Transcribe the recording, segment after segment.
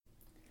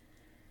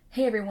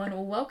Hey everyone,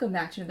 well, welcome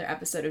back to another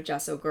episode of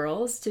Just So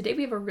Girls. Today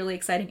we have a really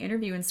exciting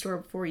interview in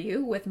store for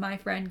you with my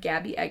friend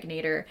Gabby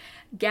Egnater.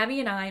 Gabby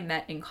and I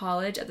met in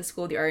college at the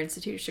School of the Art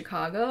Institute of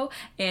Chicago,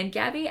 and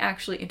Gabby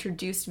actually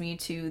introduced me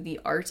to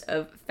the art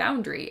of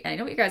foundry. And I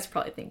know what you guys are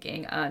probably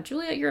thinking,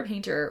 Julia, you're a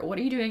painter. What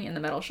are you doing in the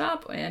metal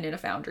shop and in a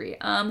foundry?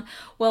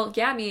 Well,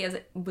 Gabby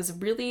was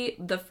really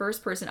the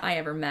first person I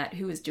ever met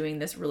who was doing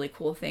this really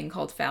cool thing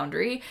called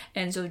foundry.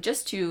 And so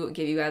just to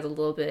give you guys a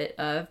little bit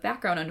of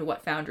background onto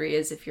what foundry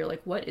is, if you're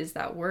like, what is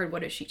that word?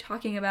 What is she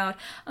talking about?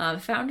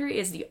 Foundry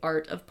is the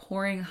art of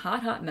pouring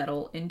hot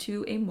metal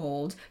into a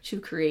mold to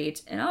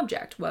create an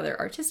object, whether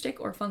artistic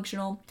or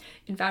functional.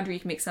 In foundry, you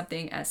can make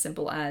something as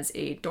simple as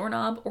a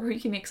doorknob, or you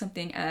can make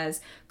something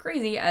as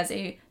crazy as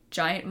a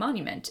giant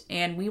monument.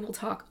 And we will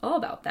talk all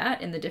about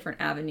that in the different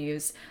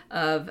avenues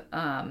of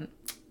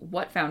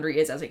what foundry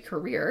is as a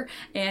career.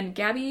 And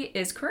Gabby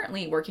is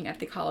currently working at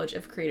the College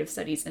of Creative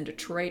Studies in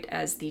Detroit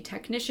as the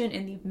technician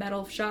in the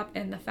metal shop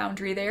and the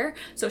foundry there.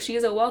 So she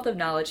is a wealth of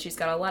knowledge. She's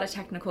got a lot of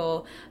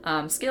technical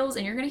skills,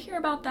 and you're going to hear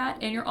about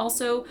that. And we're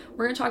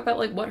going to talk about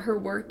like what her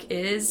work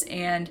is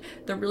and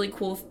the really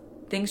cool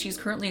things she's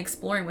currently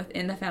exploring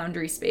within the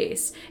foundry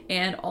space.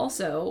 And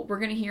also, we're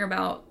going to hear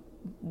about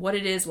what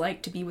it is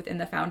like to be within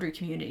the foundry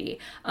community.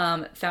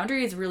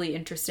 Foundry is really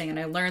interesting, and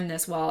I learned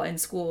this while in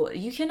school.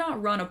 You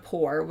cannot run a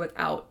pour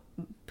without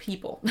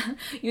people.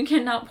 You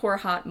cannot pour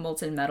hot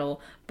molten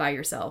metal by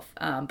yourself,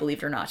 believe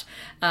it or not.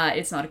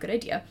 It's not a good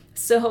idea.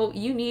 So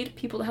you need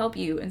people to help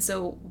you, and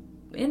so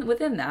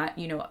within that,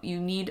 you're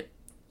going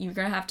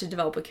to have to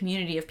develop a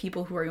community of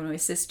people who are going to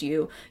assist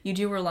you. You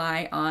do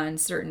rely on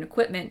certain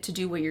equipment to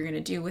do what you're going to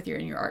do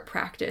in your art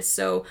practice.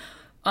 So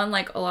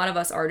unlike a lot of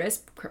us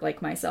artists, like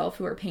myself,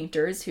 who are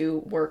painters, who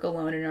work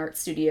alone in an art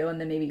studio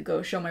and then maybe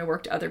go show my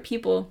work to other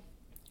people,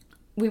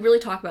 we really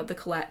talk about the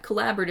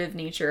collaborative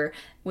nature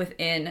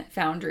within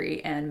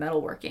foundry and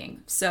metalworking.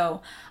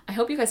 So I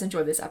hope you guys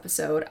enjoyed this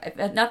episode. If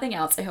nothing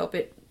else, I hope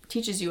it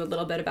teaches you a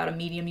little bit about a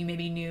medium you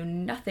maybe knew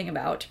nothing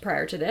about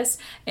prior to this,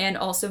 and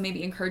also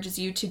maybe encourages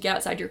you to get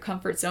outside your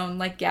comfort zone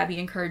like Gabby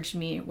encouraged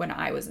me when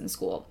I was in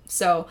school.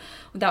 So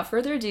without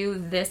further ado,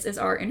 this is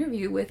our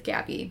interview with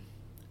Gabby.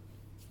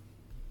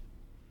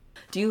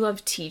 Do you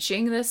love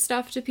teaching this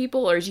stuff to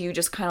people, or do you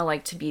just kind of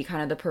like to be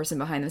kind of the person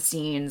behind the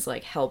scenes,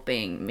 like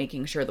helping,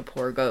 making sure the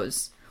pour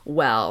goes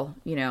well?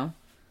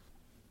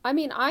 I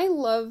mean, I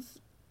love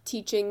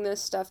teaching this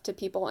stuff to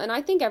people, and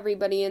I think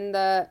everybody in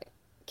the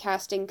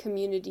casting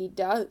community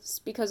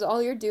does, because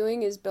all you're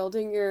doing is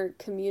building your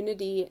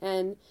community,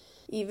 and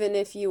even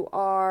if you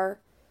are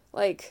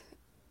like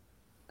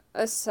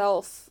a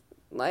self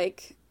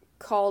like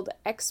called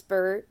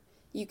expert,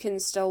 you can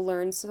still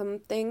learn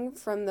something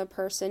from the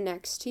person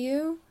next to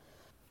you.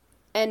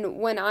 And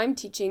when I'm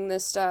teaching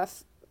this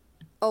stuff,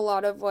 a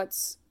lot of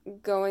what's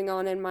going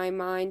on in my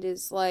mind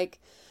is like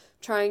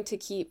trying to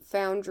keep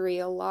Foundry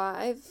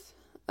alive,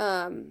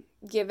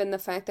 given the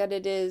fact that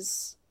it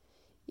is,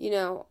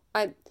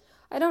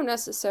 I don't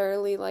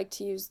necessarily like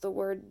to use the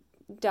word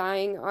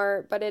dying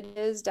art, but it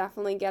is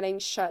definitely getting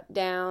shut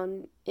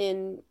down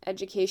in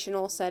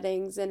educational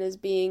settings and is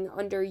being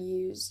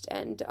underused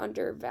and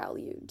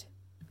undervalued.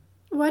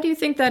 Why do you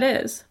think that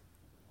is?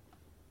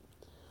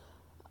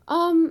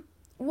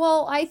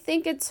 Well, I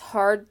think it's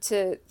hard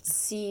to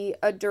see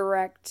a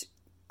direct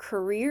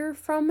career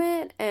from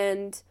it,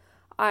 and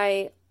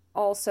I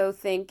also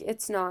think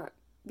it's not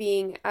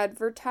being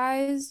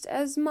advertised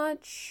as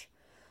much,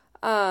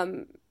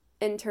 um,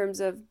 in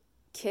terms of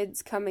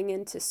kids coming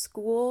into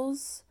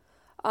schools.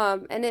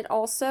 And it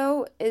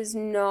also is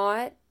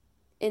not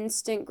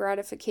instant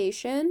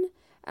gratification,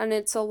 and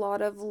it's a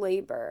lot of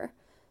labor.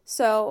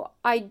 So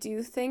I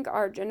do think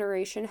our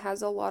generation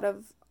has a lot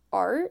of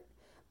art,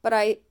 but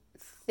I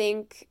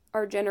think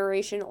our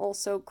generation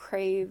also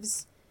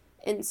craves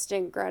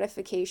instant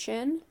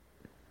gratification.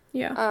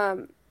 Yeah.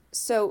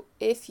 So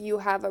if you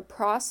have a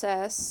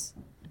process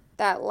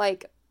that,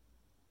 like,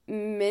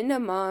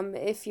 minimum,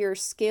 if you're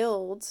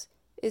skilled,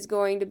 is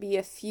going to be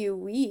a few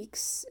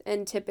weeks,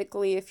 and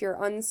typically if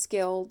you're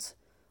unskilled,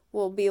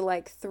 will be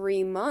like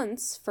 3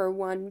 months for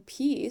one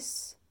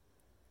piece,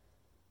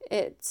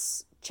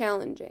 it's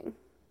challenging.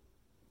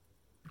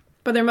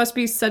 But there must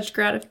be such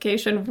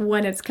gratification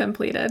when it's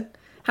completed.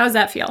 How does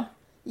that feel?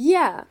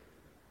 Yeah.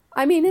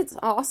 I mean, it's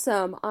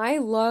awesome. I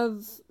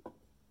love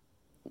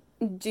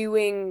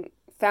doing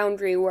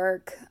foundry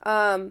work.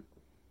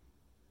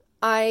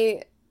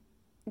 I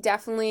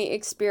definitely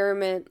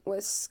experiment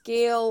with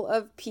scale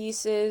of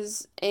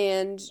pieces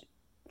and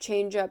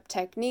change up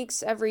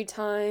techniques every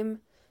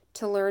time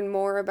to learn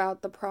more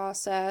about the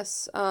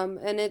process.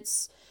 And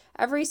it's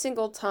every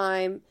single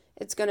time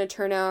it's going to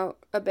turn out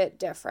a bit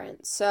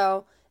different.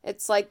 So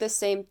it's like the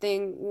same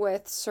thing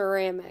with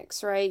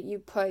ceramics, right? You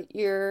put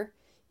your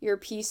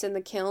piece in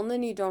the kiln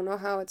and you don't know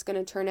how it's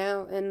going to turn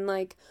out. And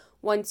like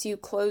once you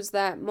close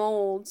that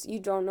mold, you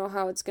don't know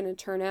how it's going to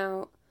turn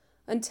out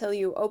until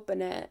you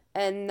open it.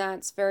 And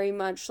that's very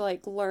much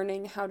like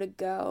learning how to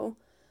go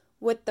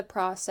with the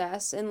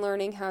process and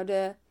learning how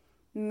to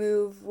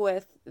move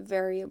with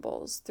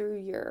variables through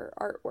your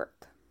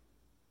artwork.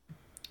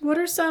 What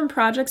are some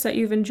projects that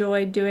you've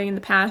enjoyed doing in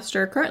the past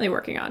or currently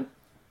working on?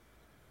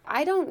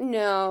 I don't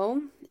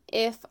know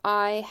if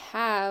I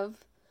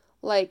have,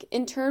 like,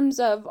 in terms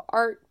of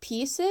art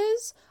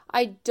pieces,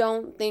 I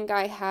don't think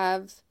I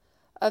have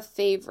a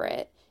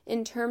favorite.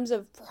 In terms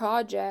of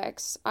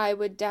projects, I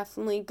would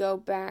definitely go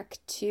back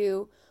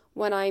to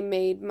when I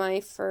made my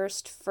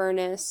first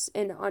furnace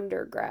in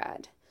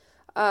undergrad.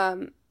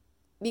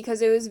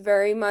 Because it was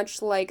very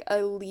much like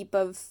a leap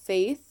of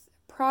faith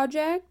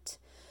project.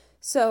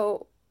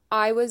 So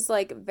I was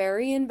like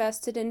very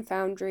invested in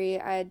Foundry.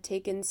 I had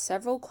taken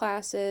several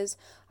classes.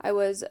 I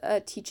was a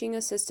teaching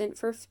assistant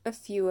for a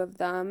few of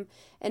them.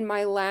 And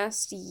my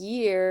last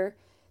year,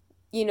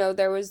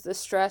 there was the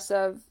stress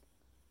of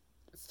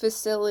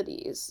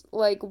facilities.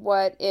 Like,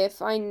 what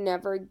if I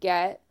never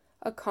get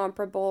a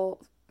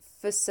comparable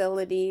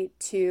facility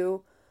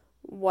to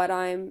what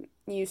I'm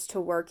used to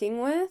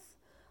working with?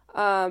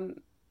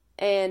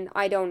 And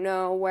I don't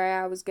know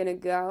where I was going to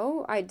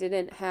go. I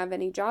didn't have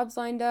any jobs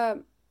lined up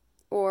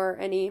or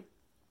any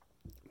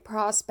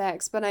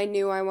prospects, but I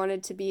knew I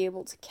wanted to be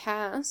able to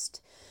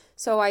cast.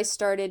 So I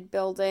started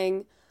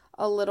building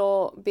a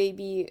little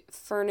baby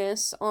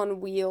furnace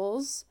on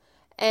wheels.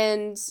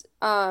 And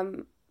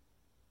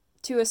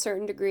to a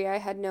certain degree, I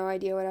had no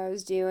idea what I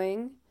was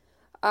doing,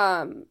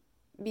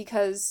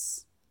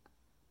 because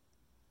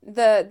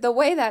the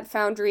way that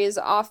Foundry is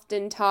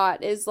often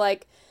taught is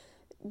like,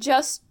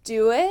 just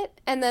do it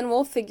and then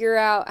we'll figure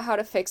out how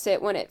to fix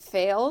it when it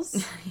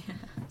fails. Yeah.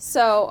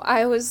 So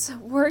I was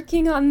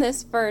working on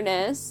this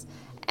furnace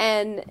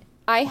and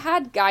I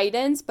had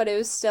guidance, but it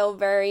was still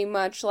very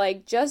much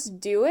like, just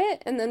do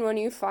it, and then when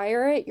you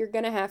fire it, you're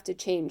going to have to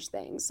change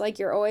things. Like,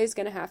 you're always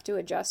going to have to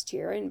adjust to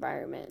your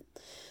environment.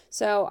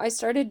 So I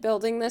started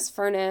building this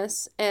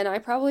furnace, and I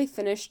probably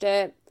finished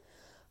it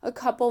a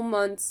couple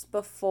months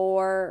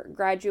before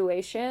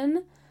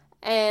graduation,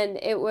 and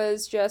it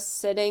was just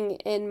sitting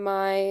in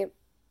my,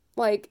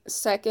 like,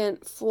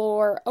 second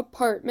floor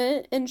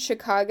apartment in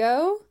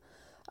Chicago,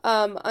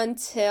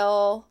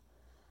 until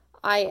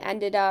I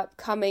ended up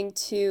coming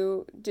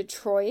to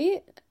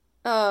Detroit,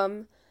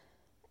 and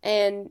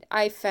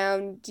I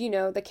found,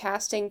 the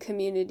casting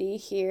community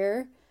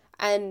here,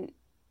 and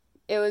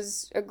it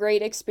was a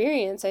great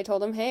experience. I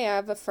told them, hey, I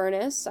have a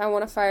furnace, I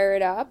want to fire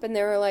it up, and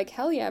they were like,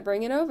 hell yeah,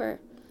 bring it over.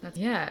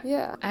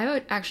 Yeah. I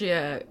have actually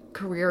a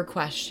career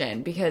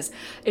question, because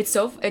it's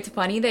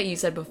funny that you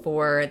said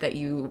before that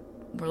you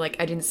were like,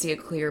 I didn't see a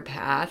clear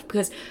path,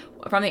 because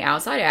from the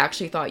outside, I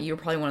actually thought you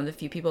were probably one of the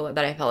few people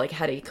that I felt like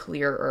had a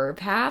clearer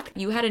path.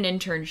 You had an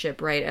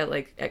internship, right,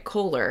 at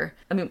Kohler.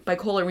 I mean, by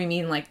Kohler, we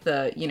mean like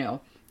the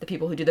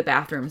people who do the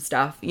bathroom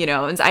stuff,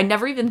 and I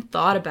never even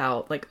thought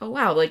about like, oh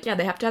wow, like, yeah,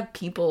 they have to have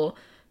people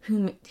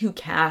who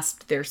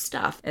cast their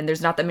stuff, and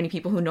there's not that many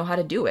people who know how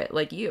to do it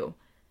like you.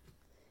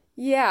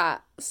 Yeah.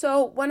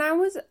 So when I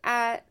was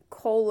at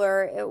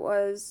Kohler, it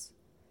was,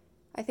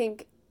 I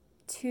think,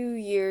 2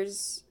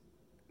 years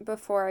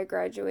before I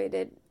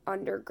graduated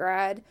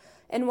undergrad.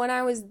 And when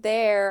I was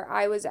there,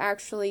 I was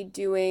actually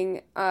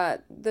doing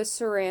the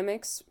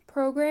ceramics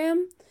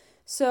program.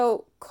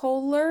 So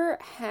Kohler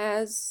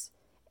has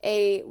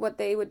what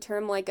they would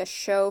term like a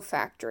show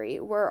factory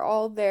where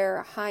all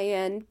their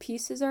high-end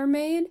pieces are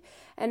made,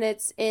 and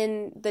it's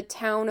in the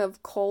town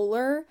of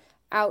Kohler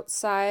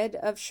outside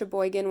of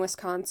Sheboygan,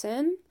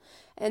 Wisconsin.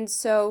 And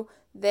so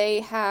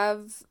they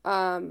have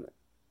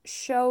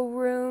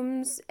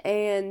showrooms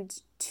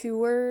and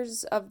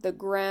tours of the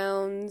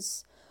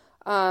grounds,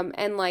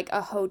 and like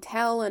a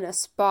hotel and a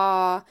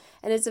spa,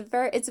 and it's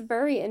a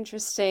very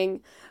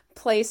interesting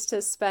place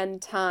to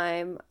spend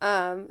time,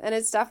 and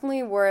it's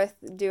definitely worth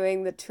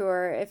doing the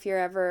tour if you're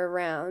ever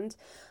around.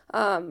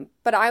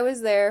 But I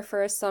was there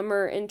for a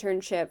summer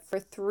internship for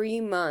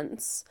 3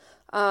 months,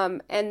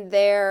 and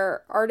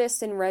their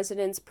artist in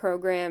residence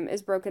program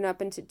is broken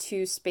up into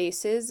 2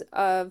 spaces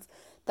of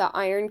the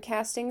iron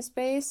casting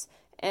space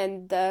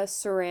and the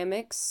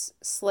ceramics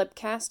slip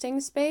casting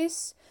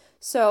space.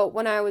 So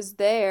when I was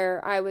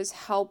there, I was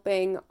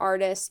helping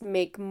artists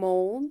make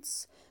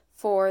molds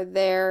for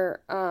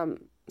their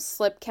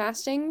slip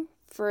casting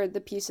for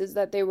the pieces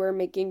that they were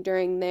making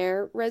during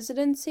their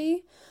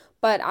residency.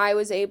 But I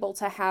was able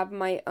to have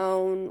my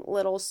own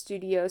little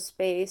studio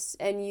space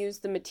and use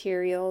the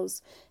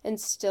materials and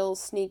still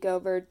sneak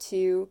over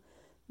to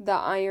the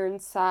iron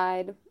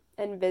side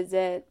and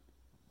visit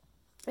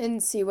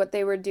and see what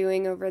they were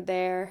doing over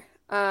there.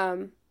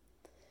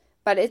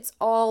 But it's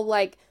all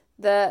like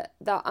the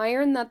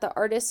iron that the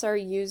artists are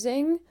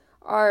using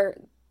are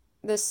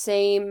the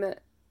same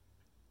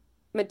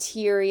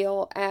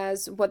material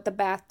as what the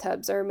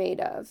bathtubs are made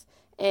of.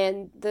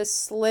 And the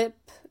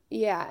slip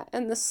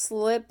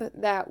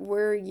that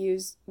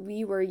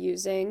we were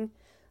using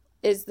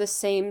is the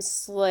same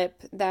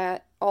slip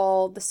that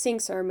all the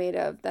sinks are made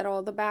of, that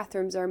all the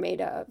bathrooms are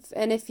made of.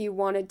 And if you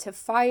wanted to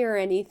fire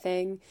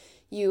anything,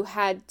 you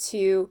had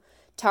to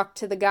talk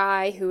to the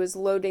guy who was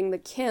loading the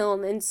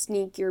kiln and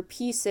sneak your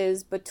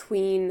pieces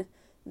between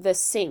the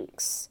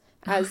sinks.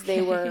 as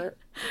they Okay. were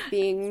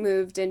being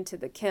moved into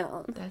the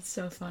kiln. That's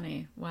so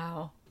funny.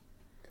 Wow.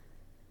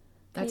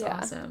 That's Yeah,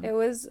 awesome.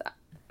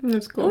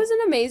 That's it cool. was an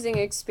amazing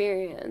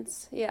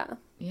experience. Yeah.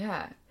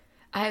 Yeah.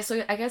 I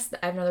guess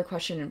I have another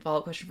question and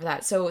follow-up question for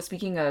that. So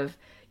speaking of,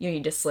 you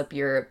just slip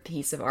your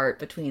piece of art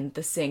between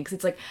the sinks.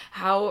 It's like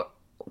how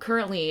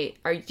currently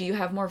do you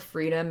have more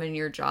freedom in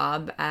your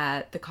job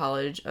at the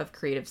College of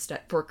Creative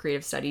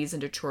Studies in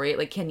Detroit?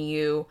 Like can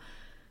you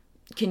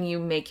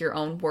make your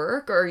own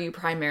work, or are you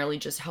primarily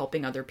just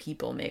helping other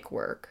people make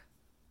work?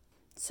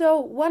 So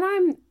when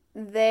I'm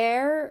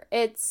there,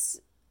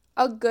 it's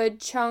a good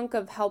chunk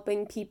of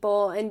helping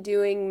people and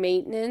doing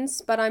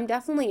maintenance, but I'm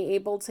definitely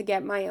able to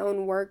get my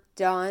own work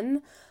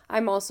done.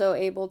 I'm also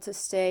able to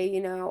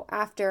stay,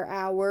 after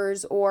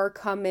hours or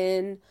come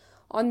in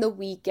on the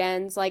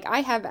weekends. Like,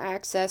 I have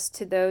access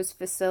to those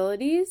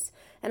facilities,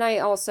 and I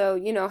also,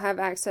 have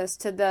access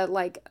to the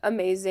like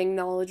amazing,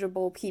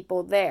 knowledgeable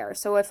people there.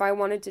 So if I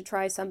wanted to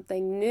try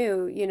something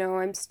new,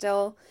 I'm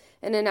still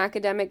in an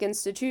academic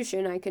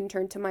institution. I can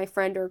turn to my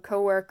friend or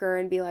coworker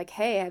and be like,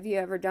 "Hey, have you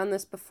ever done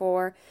this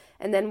before?"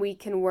 And then we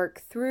can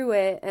work through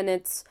it, and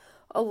it's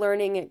a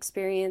learning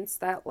experience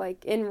that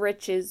like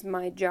enriches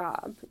my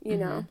job.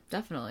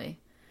 Definitely.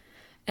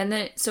 And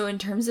then, so in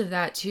terms of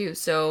that too,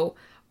 so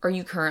are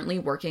you currently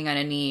working on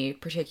any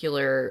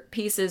particular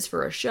pieces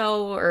for a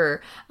show,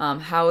 or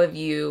how have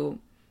you?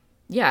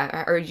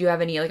 Yeah, or do you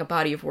have any like a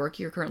body of work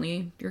you're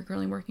currently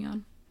working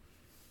on?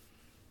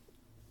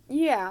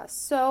 Yeah,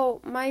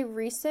 so my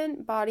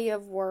recent body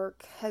of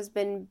work has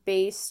been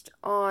based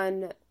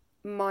on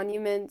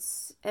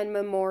monuments and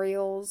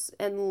memorials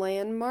and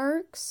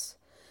landmarks.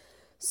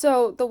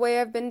 So the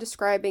way I've been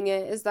describing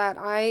it is that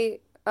I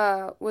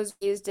was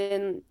raised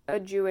in a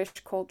Jewish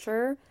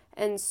culture,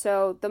 and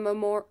so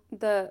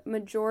the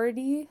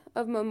majority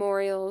of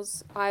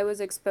memorials I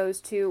was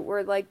exposed to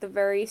were like the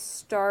very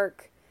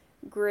stark,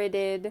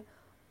 gridded,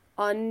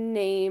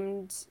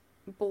 unnamed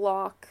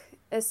block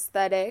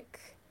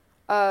aesthetic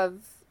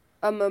of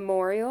a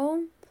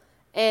memorial,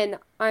 and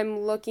I'm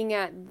looking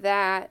at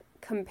that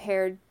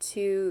compared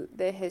to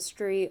the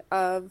history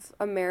of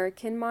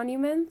American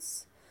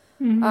monuments.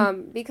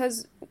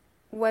 Because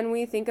when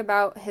we think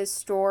about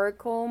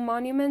historical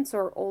monuments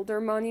or older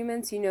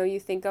monuments, you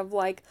think of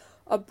like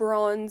a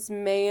bronze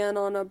man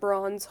on a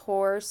bronze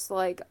horse,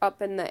 like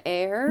up in the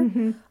air.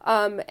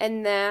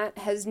 And that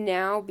has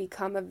now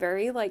become a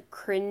very like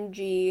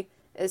cringy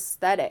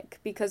aesthetic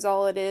because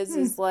all it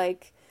is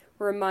like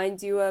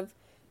reminds you of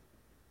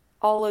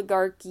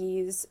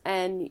oligarchies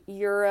and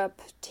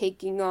Europe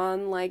taking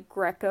on like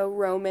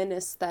Greco-Roman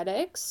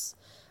aesthetics.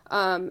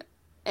 Um,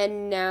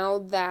 and now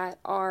that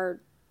our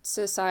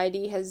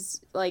society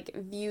has like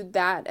viewed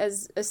that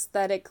as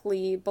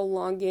aesthetically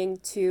belonging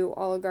to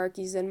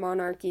oligarchies and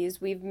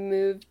monarchies, we've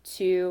moved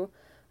to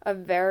a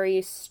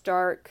very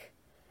stark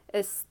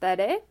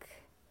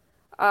aesthetic.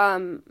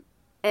 Um,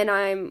 and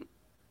I'm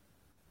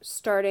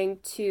starting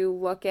to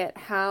look at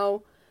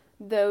how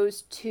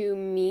those two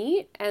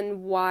meet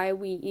and why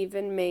we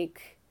even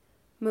make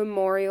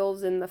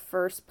memorials in the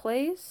first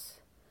place.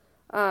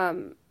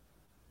 Um,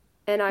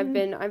 and I've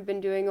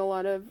been doing a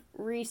lot of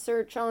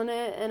research on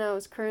it, and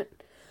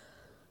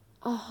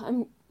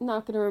I'm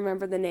not going to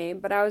remember the name,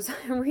 but I was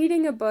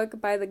reading a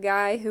book by the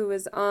guy who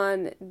was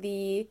on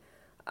the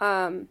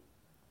um,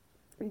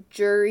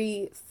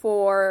 jury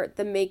for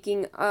the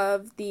making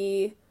of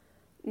the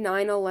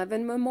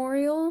 9/11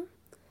 memorial,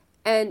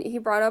 and he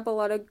brought up a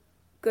lot of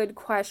good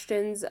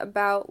questions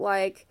about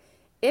like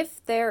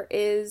if there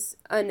is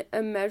an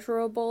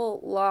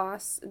immeasurable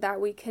loss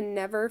that we can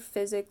never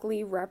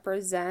physically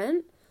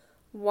represent,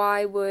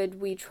 why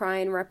would we try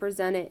and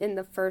represent it in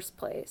the first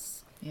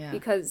place? Yeah.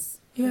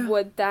 Because Yeah.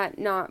 would that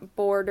not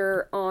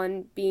border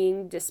on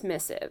being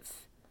dismissive?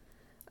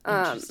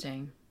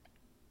 Interesting.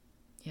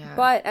 Yeah.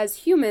 But as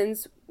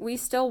humans, we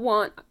still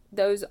want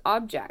those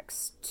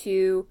objects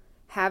to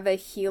have a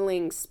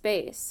healing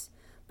space.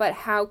 But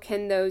how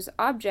can those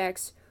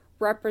objects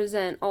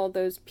represent all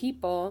those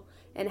people,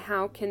 and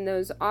how can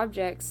those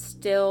objects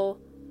still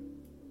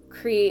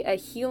create a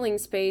healing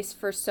space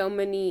for so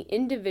many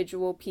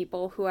individual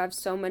people who have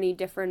so many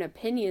different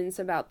opinions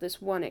about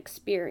this one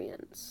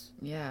experience?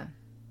 Yeah.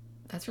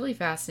 That's really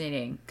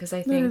fascinating because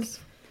I That think, is-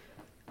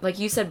 like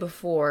you said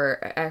before,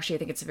 actually, I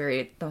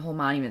think the whole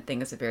monument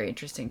thing is a very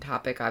interesting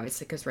topic,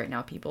 obviously, because right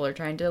now people are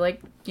trying to,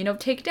 like,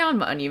 take down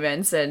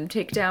monuments and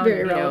take down,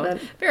 Very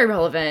relevant. very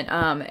relevant.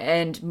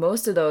 And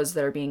most of those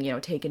that are being,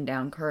 taken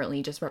down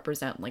currently just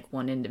represent, like,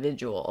 one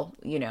individual,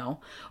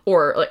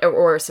 or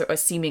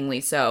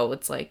seemingly so.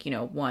 It's like,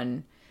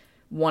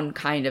 one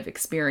kind of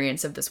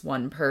experience of this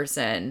one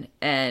person.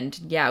 And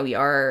yeah,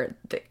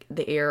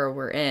 the era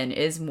we're in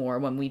is more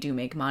when we do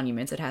make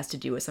monuments, it has to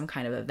do with some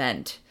kind of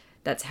event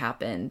that's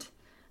happened.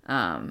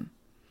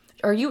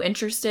 Are you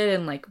interested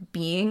in like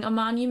being a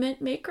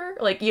monument maker?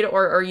 Like,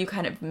 or are you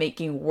kind of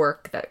making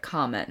work that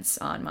comments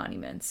on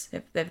monuments,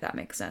 if that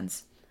makes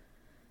sense?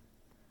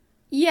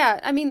 Yeah,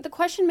 I mean, the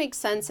question makes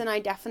sense, and I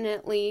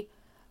definitely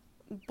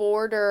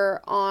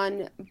border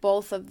on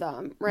both of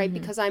them, right?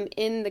 Because I'm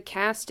in the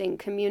casting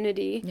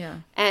community.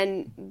 Yeah.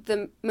 And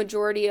the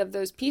majority of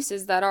those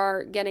pieces that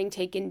are getting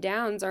taken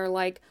down are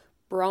like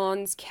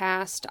bronze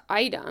cast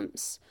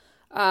items.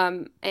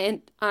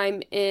 And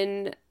I'm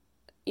in,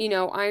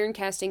 iron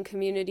casting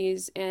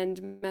communities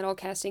and metal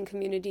casting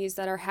communities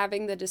that are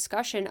having the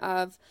discussion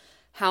of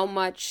how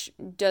much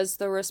does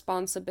the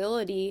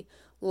responsibility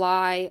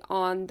lie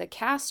on the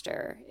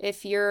caster.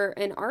 If you're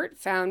an art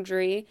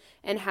foundry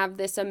and have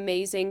this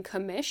amazing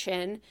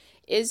commission,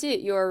 is it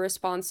your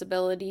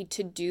responsibility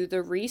to do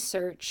the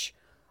research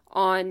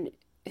on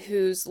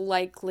whose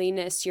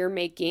likeliness you're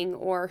making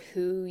or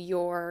who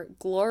you're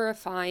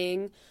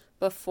glorifying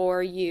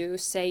before you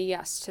say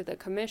yes to the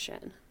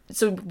commission?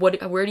 So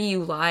where do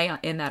you lie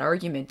in that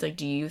argument? Like,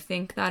 do you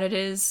think that it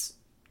is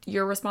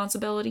your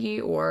responsibility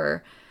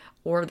or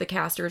the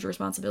caster's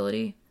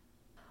responsibility?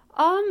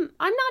 I'm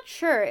not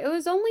sure. It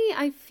was only,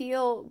 I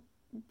feel,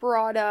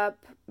 brought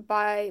up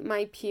by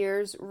my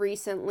peers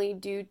recently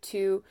due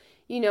to,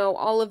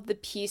 all of the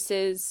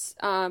pieces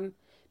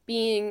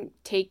being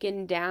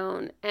taken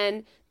down.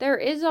 And there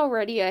is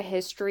already a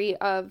history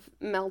of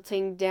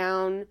melting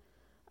down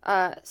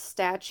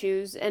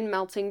statues, and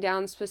melting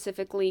down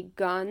specifically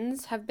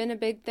guns have been a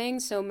big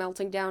thing. So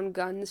melting down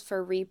guns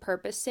for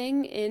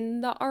repurposing in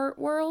the art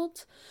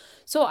world.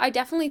 So I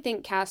definitely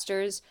think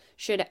casters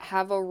should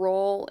have a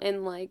role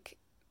in like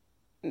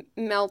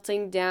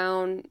melting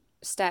down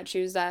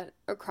statues that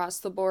across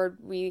the board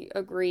we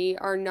agree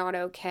are not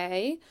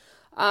okay.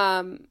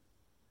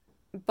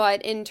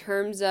 But in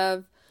terms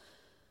of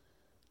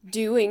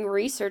doing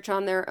research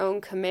on their own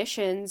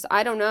commissions,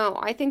 I don't know.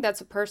 I think that's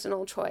a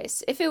personal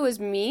choice. If it was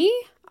me,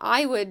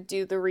 I would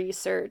do the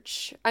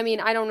research. I mean,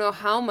 I don't know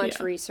how much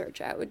research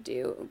I would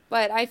do,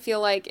 but I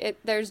feel like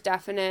there's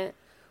definite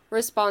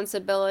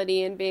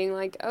responsibility in being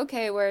like,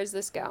 okay, where is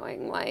this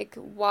going? Like,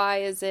 why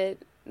is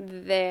it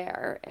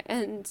there?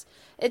 And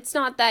it's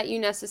not that you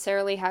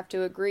necessarily have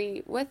to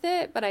agree with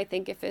it, but I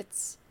think if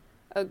it's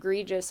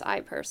egregious, I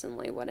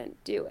personally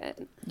wouldn't do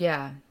it.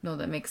 Yeah, no,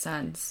 that makes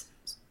sense.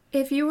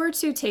 If you were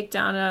to take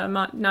down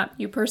not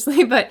you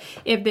personally, but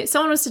if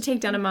someone was to take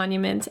down a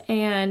monument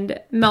and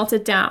melt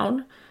it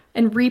down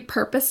and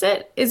repurpose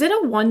it, is it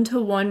a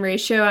 1-to-1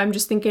 ratio? I'm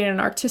just thinking in an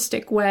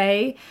artistic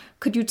way.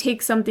 Could you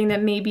take something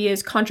that maybe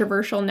is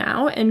controversial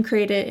now and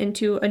create it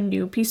into a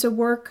new piece of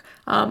work?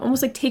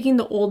 Almost like taking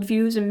the old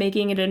views and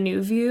making it a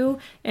new view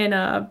in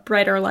a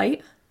brighter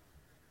light?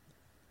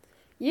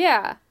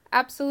 Yeah,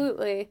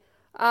 absolutely.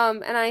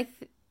 And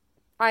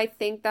I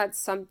think that's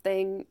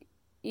something,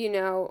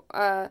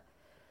 that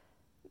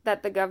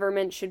the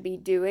government should be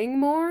doing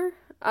more.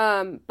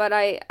 But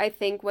I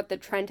think what the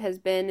trend has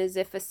been is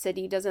if a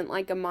city doesn't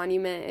like a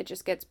monument, it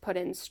just gets put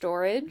in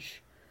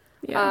storage.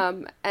 Yeah.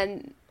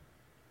 And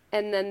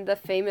then the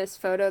famous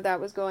photo that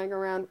was going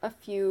around a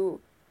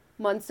few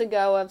months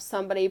ago of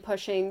somebody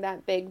pushing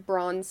that big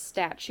bronze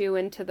statue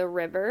into the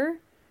river.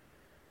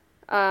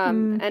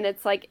 And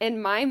it's like, in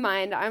my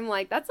mind, I'm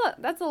like, that's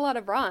a lot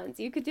of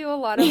bronze. You could do a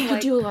lot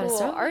of cool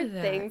art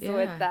things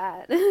with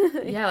that.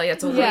 Yeah, like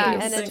it's a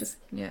and it's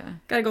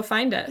gotta go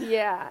find it.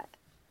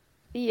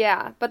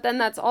 Yeah, but then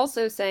that's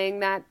also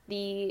saying that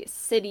the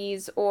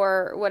cities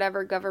or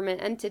whatever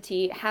government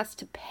entity has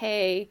to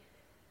pay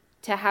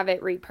to have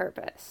it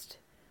repurposed,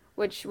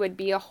 which would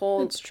be a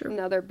whole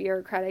another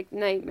bureaucratic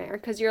nightmare.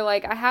 Because you're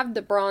like, I have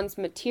the bronze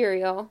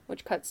material,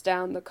 which cuts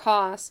down the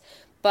cost,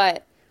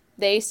 but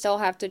they still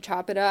have to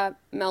chop it up,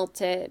 melt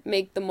it,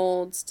 make the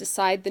molds,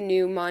 decide the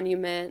new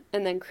monument,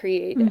 and then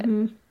create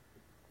it.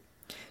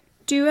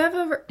 Do you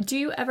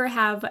ever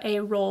have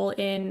a role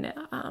in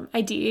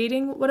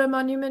ideating what a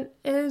monument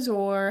is,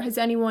 or has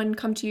anyone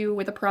come to you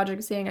with a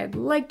project saying, I'd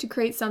like to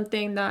create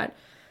something that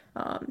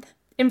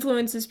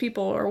influences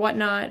people or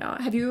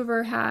whatnot? Have you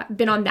ever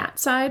been on that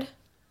side?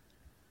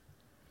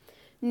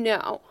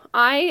 No,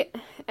 I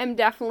am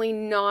definitely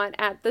not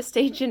at the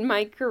stage in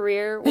my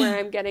career where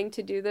I'm getting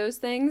to do those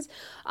things.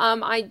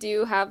 I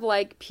do have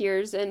like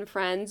peers and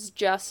friends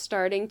just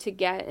starting to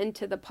get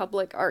into the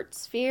public art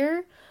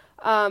sphere.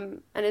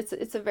 And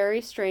it's a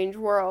very strange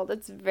world.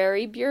 It's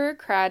very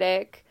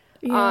bureaucratic.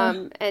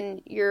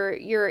 And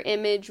your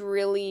image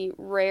really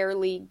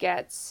rarely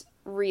gets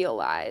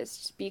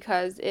realized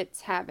because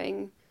it's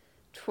having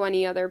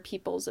 20 other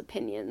people's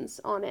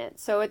opinions on it.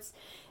 So it's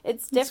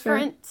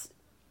different.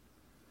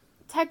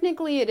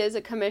 Technically, it is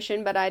a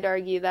commission, but I'd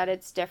argue that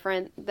it's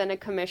different than a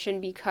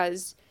commission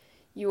because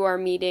you are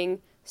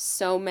meeting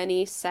so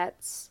many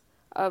sets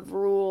of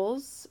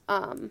rules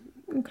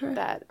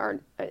that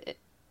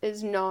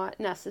is not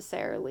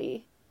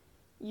necessarily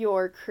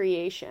your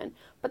creation.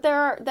 But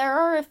there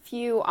are a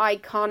few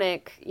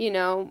iconic,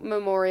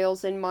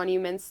 memorials and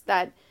monuments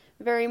that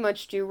very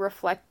much do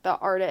reflect the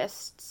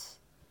artist's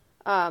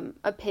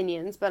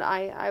opinions, but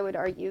I would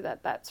argue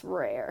that that's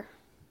rare.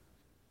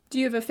 Do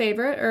you have a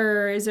favorite,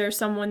 or is there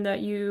someone that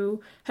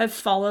you have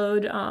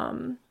followed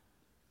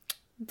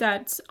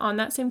that's on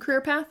that same career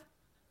path?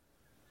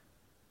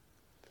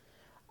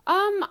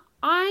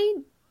 I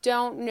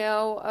don't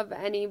know of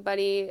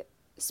anybody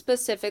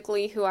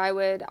specifically who I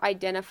would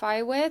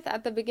identify with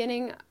at the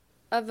beginning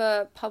of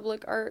a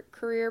public art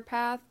career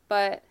path,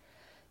 but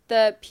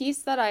the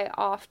piece that I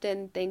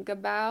often think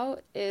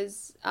about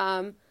is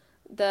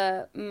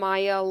the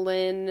Maya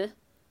Lin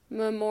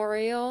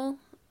Memorial.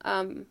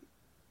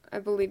 I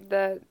believe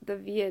the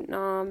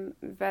Vietnam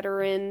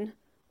Veteran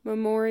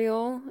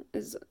Memorial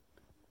is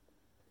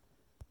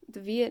the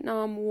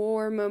Vietnam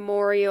War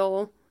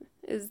Memorial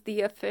is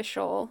the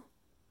official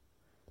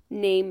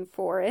name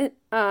for it.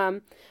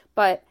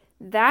 But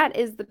that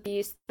is the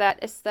piece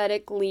that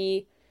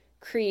aesthetically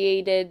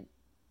created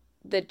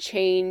the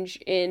change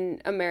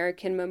in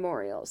American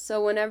memorials.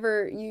 So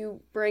whenever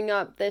you bring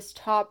up this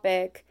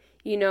topic,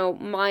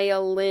 Maya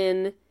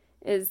Lin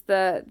is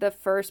the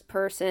first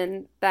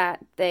person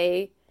that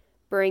they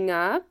bring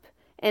up.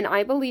 And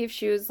I believe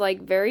she was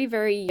like very,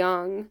 very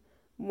young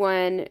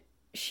when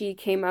she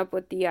came up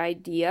with the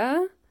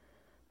idea,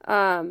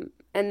 and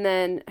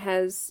then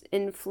has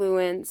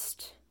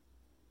influenced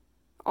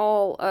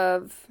all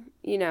of,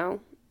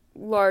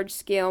 large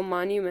scale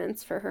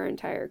monuments for her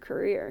entire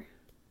career.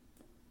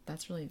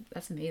 That's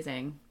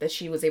amazing that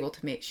she was able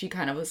to she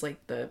kind of was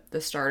like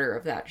the starter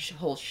of that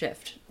whole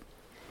shift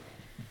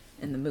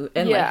in the mood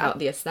and like how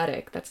the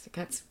aesthetic.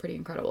 That's pretty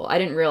incredible. I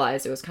didn't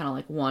realize it was kind of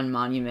like one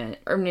monument,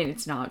 or I mean,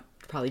 it's not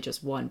probably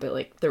just one, but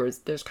like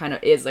there's kind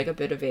of is like a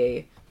bit of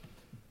a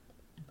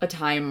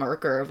time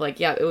marker of like,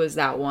 yeah, it was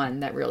that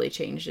one that really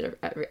changed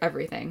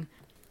everything.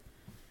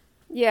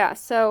 Yeah,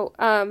 so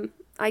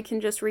I can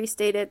just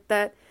restate it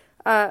that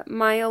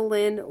Maya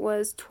Lin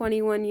was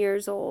 21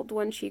 years old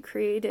when she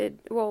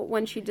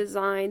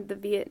designed the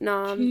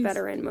Vietnam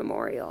Veteran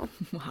Memorial.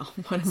 Wow.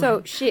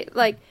 So she,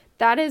 like,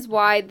 that is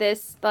why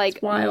this,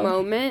 like,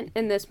 moment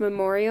and this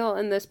memorial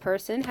and this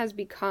person has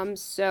become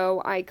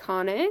so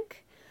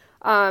iconic.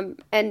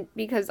 And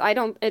because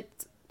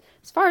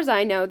as far as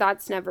I know,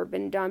 that's never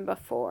been done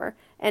before.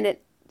 And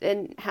it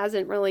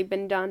hasn't really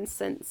been done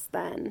since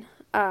then.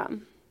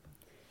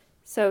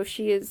 So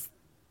she is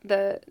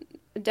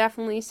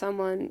definitely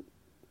someone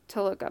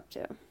to look up to.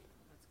 That's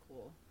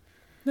cool.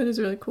 That is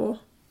really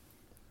cool.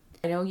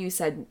 I know you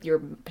said you're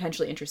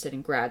potentially interested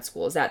in grad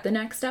school. Is that the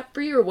next step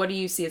for you, or what do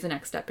you see as the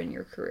next step in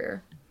your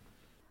career?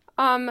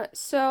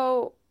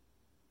 So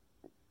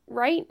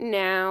right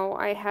now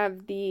I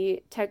have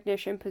the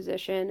technician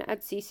position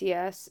at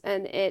CCS,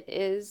 and it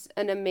is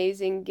an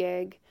amazing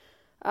gig.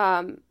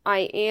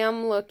 I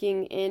am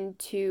looking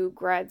into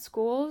grad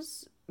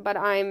schools, but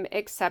I'm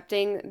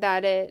accepting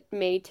that it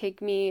may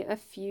take me a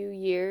few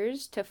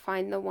years to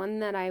find the one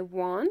that I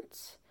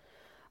want.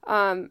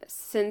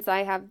 Since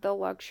I have the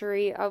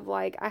luxury of,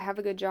 like, I have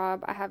a good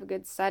job, I have a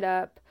good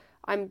setup,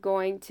 I'm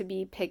going to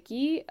be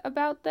picky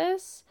about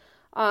this.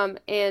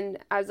 And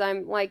as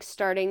I'm, like,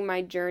 starting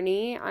my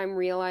journey, I'm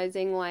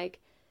realizing, like,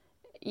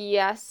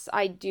 yes,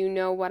 I do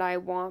know what I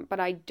want,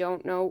 but I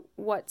don't know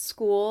what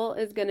school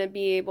is going to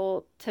be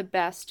able to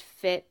best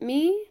fit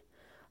me.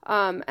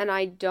 And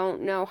I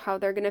don't know how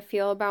they're going to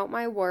feel about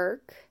my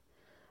work.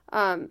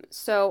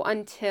 So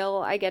until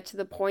I get to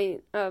the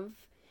point of,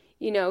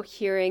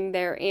 hearing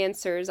their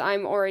answers,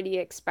 I'm already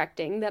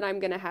expecting that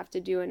I'm going to have to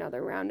do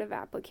another round of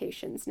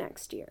applications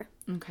next year.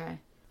 Okay.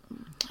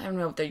 I don't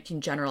know if you can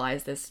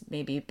generalize this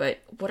maybe, but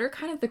what are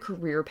kind of the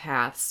career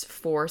paths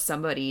for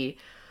somebody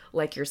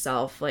like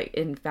yourself, like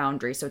in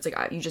Foundry? So it's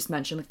like, you just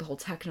mentioned like the whole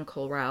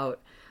technical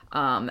route.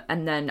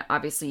 And then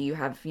obviously you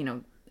have,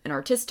 an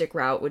artistic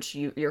route, which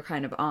you're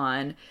kind of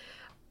on.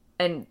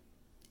 And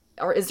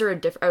is there are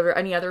there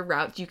any other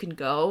routes you can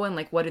go, and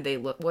like what do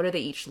they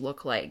each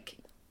look like?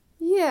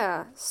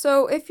 Yeah,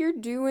 so if you're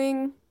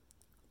doing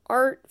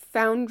art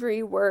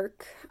foundry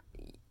work,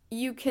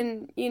 you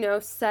can,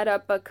 set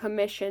up a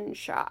commission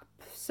shop.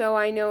 So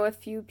I know a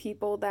few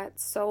people that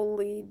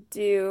solely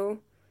do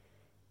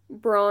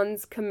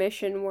bronze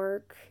commission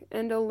work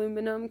and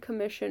aluminum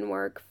commission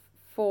work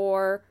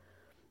for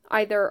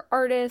either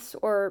artists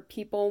or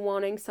people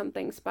wanting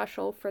something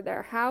special for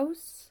their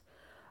house.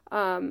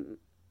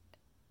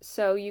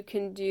 So you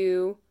can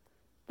do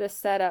the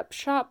setup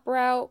shop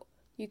route,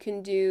 you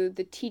can do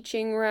the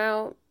teaching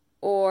route,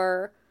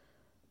 or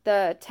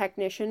the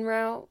technician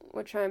route,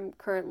 which I'm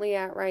currently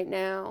at right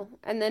now.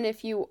 And then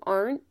if you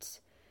aren't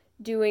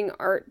doing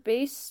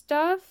art-based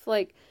stuff,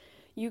 like,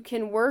 you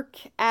can work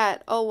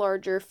at a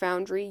larger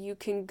foundry, you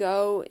can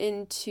go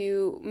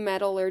into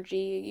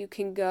metallurgy, you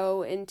can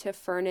go into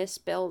furnace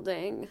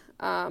building,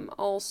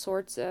 all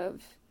sorts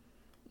of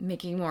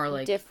making more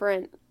like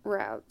different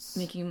routes.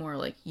 Making more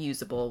like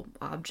usable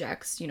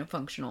objects,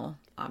 functional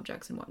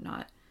objects and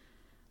whatnot.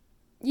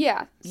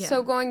 Yeah.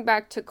 So going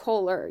back to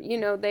Kohler,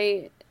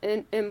 they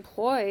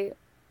employ,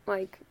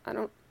 like,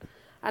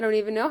 I don't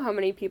even know how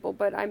many people,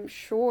 but I'm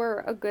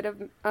sure a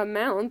good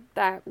amount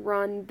that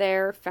run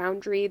their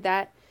foundry,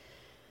 that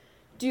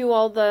do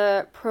all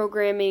the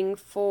programming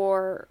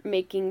for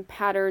making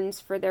patterns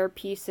for their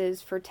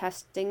pieces, for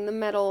testing the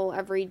metal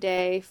every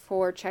day,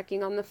 for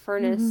checking on the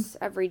furnace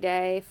every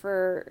day,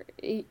 for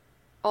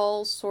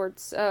all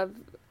sorts of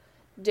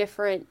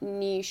different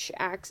niche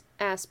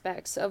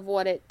aspects of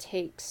what it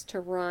takes to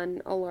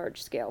run a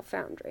large-scale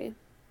foundry.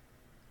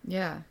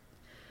 Yeah.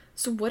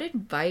 So what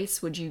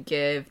advice would you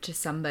give to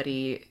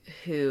somebody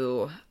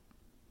who,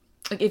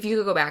 like, if you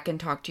could go back and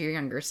talk to your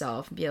younger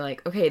self and be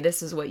like, okay,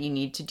 this is what you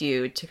need to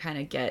do to kind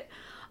of get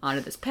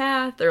onto this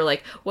path, or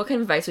like, what kind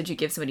of advice would you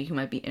give somebody who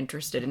might be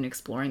interested in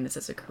exploring this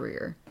as a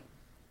career?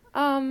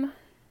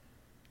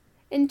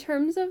 In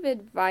terms of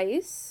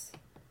advice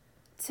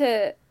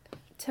to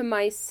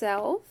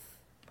myself,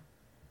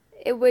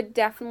 it would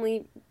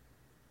definitely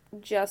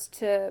just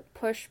to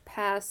push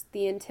past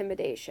the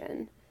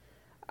intimidation.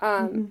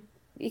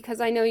 Because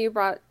I know you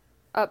brought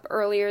up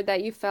earlier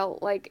that you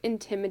felt like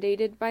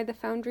intimidated by the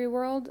foundry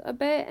world a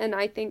bit, and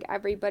I think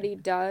everybody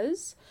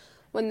does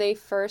when they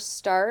first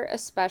start,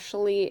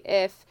 especially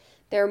if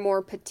they're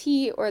more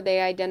petite or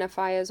they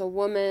identify as a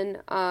woman.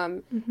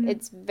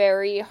 It's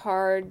very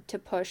hard to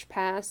push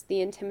past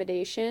the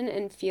intimidation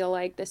and feel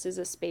like this is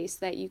a space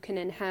that you can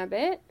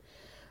inhabit.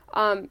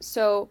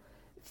 So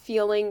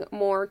feeling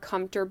more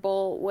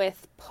comfortable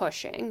with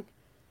pushing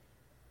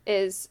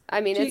is,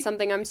 it's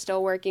something I'm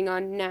still working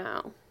on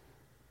now.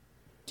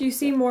 Do you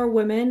see more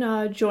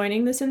women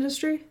joining this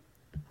industry?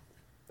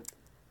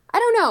 I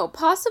don't know,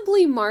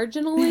 possibly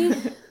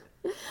marginally.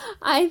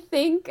 I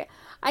think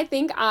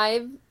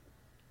I've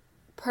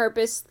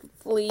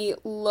purposefully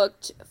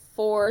looked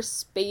for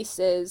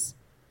spaces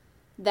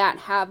that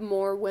have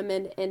more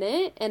women in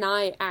it, and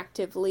I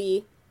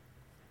actively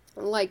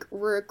like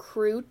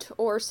recruit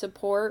or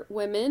support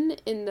women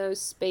in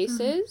those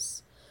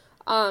spaces.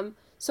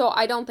 So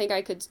I don't think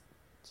I could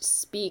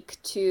speak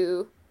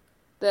to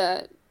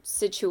the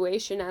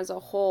situation as a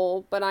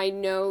whole, but I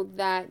know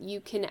that you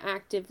can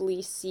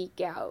actively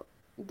seek out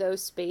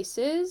those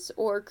spaces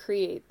or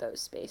create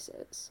those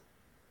spaces.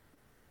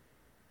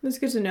 It's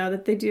good to know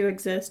that they do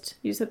exist.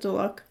 You just have to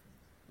look.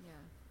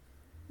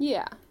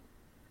 Yeah.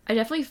 I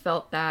definitely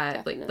felt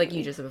that, Definitely. like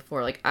you just said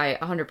before, like I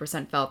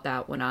 100% felt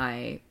that when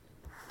I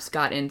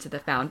got into the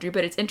foundry.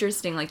 But it's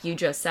interesting, like you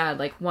just said,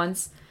 like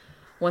once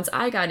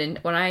I got in,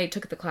 when I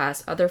took the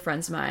class, other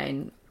friends of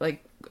mine,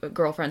 like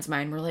girlfriends of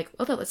mine, were like,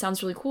 oh, that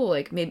sounds really cool.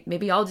 Like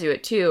maybe I'll do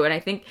it too. And I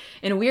think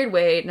in a weird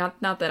way,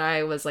 not that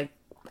I was like,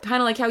 kind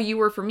of like how you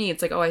were for me.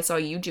 It's like, oh, I saw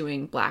you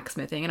doing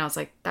blacksmithing, and I was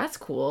like, that's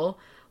cool.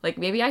 Like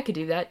maybe I could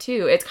do that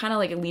too. It's kind of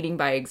like a leading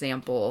by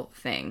example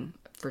thing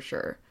for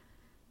sure.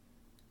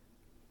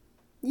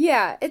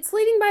 Yeah, it's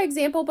leading by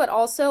example, but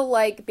also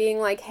like being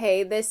like,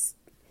 hey, this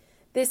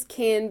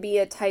can be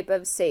a type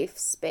of safe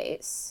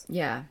space.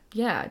 Yeah,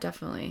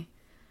 definitely.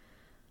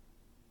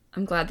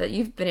 I'm glad that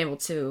you've been able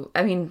to,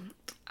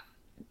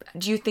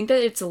 do you think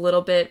that it's a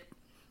little bit,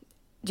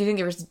 do you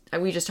think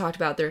we just talked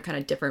about there are kind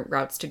of different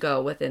routes to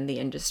go within the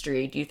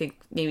industry. Do you think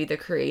maybe the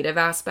creative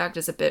aspect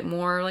is a bit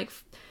more like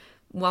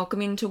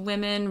welcoming to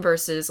women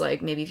versus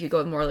like maybe if you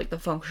go more like the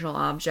functional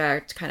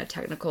object kind of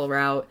technical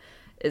route,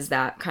 is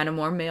that kind of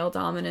more male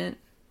dominant?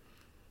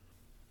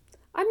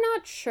 I'm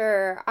not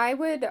sure. I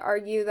would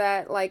argue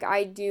that like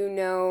I do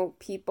know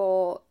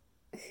people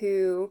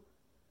who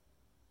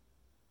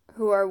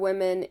are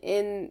women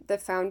in the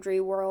foundry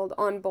world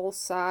on both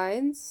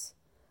sides.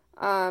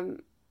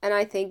 And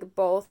I think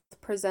both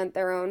present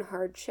their own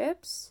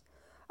hardships.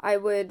 I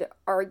would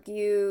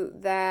argue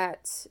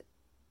that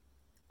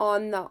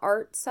on the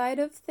art side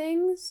of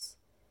things,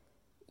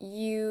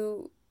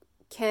 you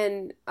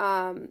can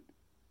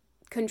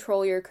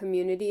control your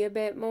community a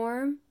bit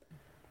more.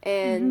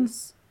 And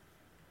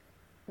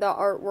the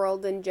art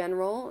world in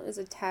general is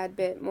a tad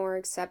bit more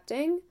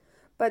accepting.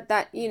 But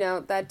that,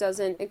 that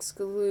doesn't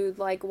exclude,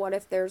 like, what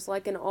if there's,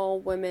 like, an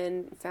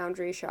all-women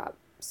foundry shop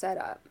set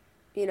up?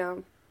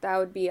 That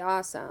would be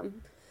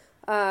awesome.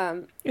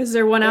 Is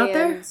there one out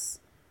there?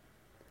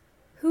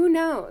 Who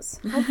knows?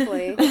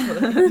 Hopefully.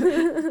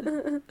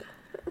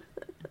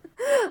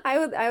 I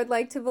would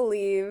like to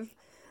believe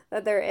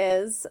that there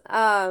is.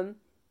 I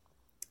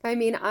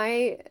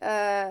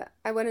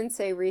wouldn't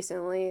say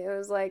recently. It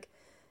was, like,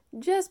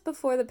 just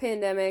before the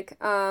pandemic,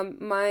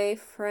 my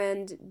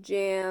friend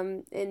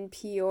Jam in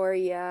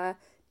Peoria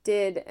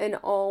did an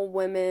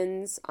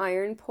all-women's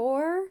iron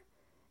pour,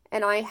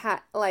 and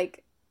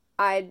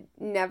I'd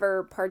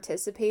never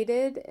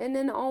participated in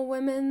an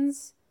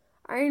all-women's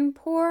iron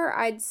pour.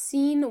 I'd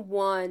seen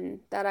one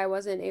that I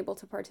wasn't able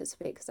to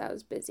participate because I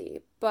was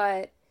busy,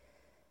 but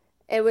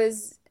it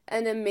was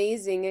an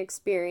amazing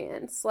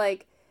experience.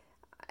 Like,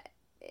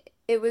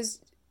 it was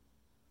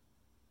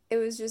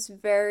just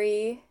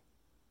very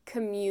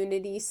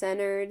community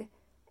centered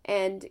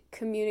and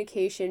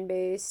communication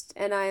based,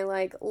 and I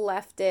like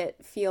left it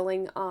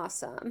feeling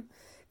awesome.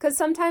 Because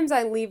sometimes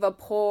I leave a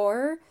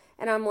pour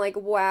and I'm like,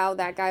 wow,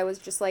 that guy was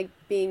just like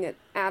being an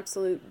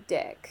absolute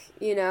dick,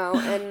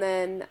 and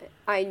then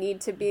I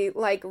need to be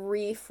like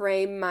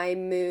reframe my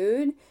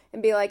mood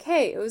and be like,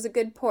 hey, it was a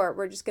good pour.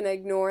 We're just gonna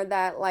ignore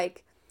that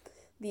like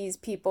these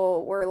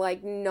people were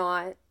like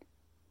not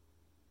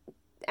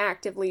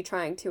actively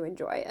trying to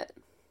enjoy it.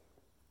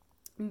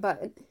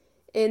 But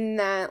in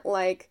that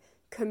like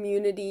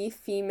community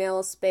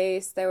female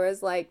space. There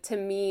was like, to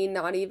me,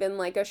 not even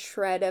like a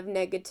shred of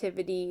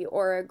negativity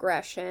or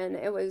aggression.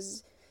 It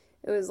was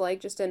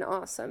like just an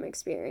awesome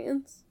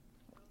experience.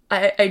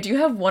 I do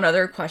have one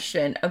other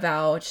question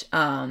about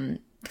kind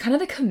of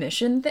the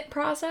commission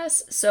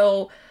process.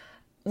 So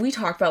we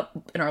talked about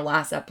in our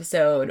last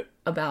episode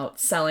about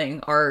selling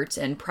art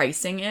and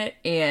pricing it,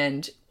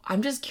 and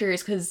I'm just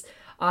curious because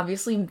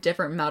obviously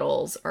different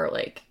metals are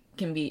like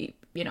can be,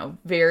 you know,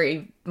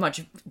 very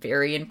much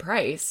vary in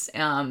price.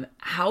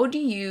 How do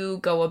you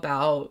go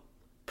about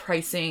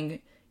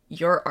pricing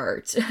your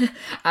art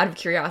out of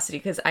curiosity?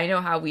 Because I know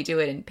how we do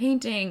it in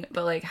painting,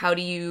 but like how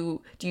do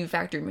you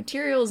factor in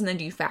materials and then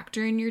do you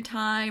factor in your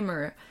time,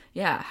 or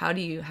yeah, how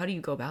do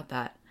you go about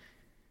that?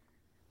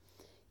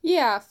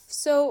 Yeah,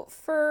 so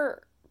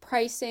for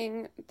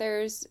pricing,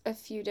 there's a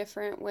few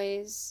different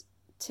ways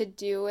to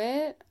do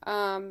it.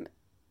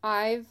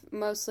 I've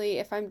mostly,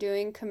 if I'm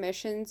doing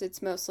commissions,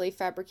 it's mostly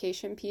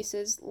fabrication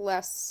pieces,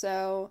 less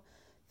so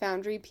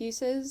foundry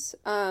pieces.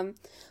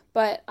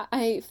 But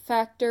I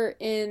factor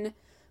in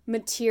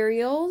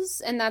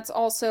materials, and that's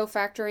also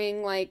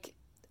factoring like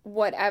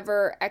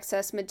whatever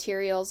excess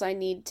materials I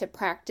need to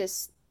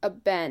practice a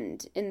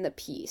bend in the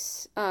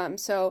piece.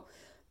 So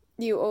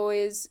you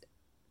always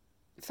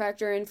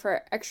factor in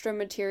for extra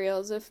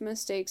materials if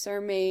mistakes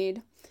are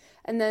made.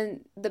 And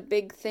then the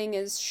big thing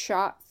is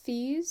shop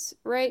fees,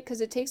 right? Because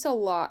it takes a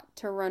lot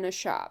to run a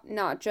shop,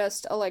 not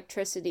just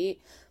electricity,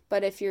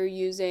 but if you're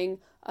using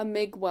a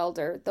MIG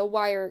welder, the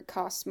wire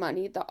costs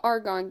money, the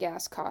argon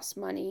gas costs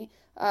money,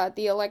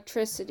 the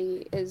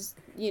electricity is,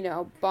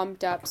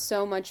 bumped up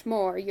so much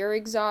more, your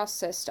exhaust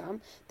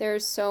system.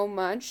 There's so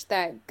much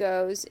that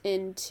goes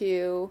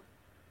into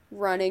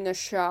running a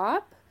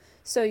shop.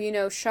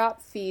 So,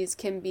 shop fees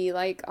can be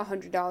like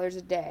 $100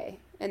 a day,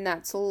 and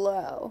that's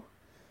low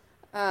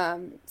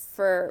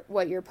for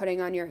what you're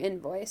putting on your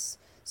invoice.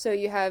 So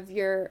you have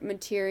your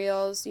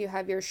materials, you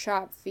have your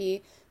shop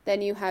fee,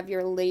 then you have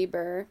your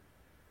labor.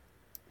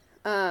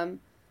 And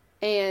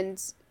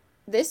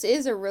this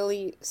is a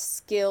really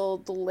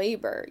skilled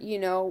labor,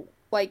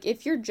 like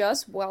if you're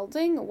just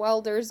welding,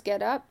 welders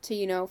get up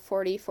to,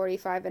 40,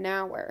 45 an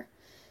hour.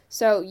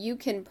 So you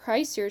can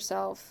price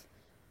yourself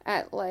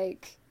at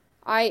like,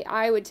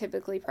 I would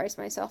typically price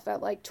myself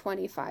at like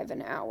 25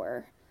 an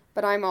hour,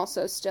 but I'm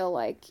also still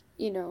like,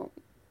 new.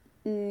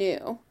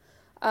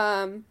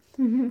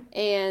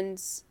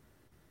 And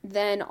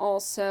then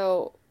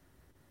also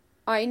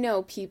I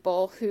know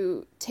people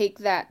who take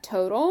that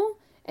total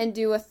and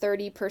do a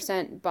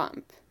 30%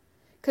 bump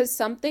because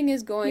something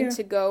is going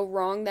to go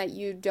wrong that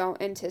you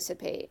don't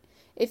anticipate.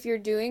 If you're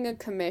doing a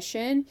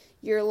commission,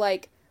 you're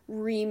like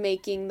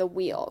remaking the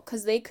wheel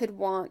because they could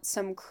want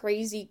some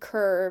crazy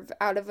curve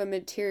out of a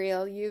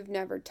material you've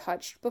never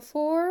touched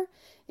before,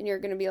 and you're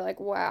going to be like,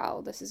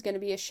 wow, this is going to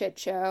be a shit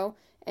show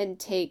and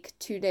take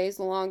 2 days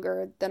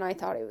longer than I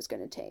thought it was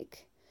going to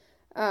take.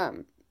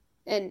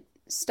 And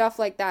stuff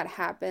like that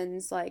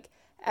happens like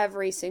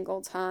every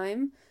single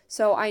time.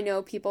 So I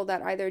know people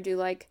that either do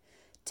like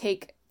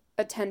take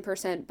a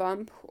 10%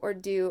 bump or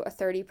do a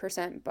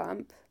 30%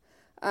 bump.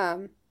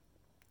 And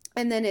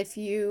then if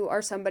you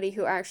are somebody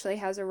who actually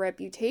has a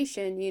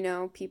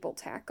reputation, people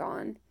tack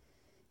on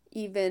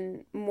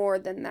even more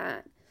than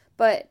that.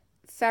 But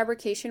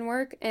fabrication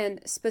work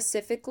and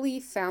specifically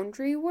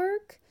foundry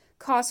work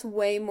costs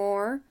way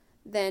more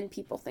than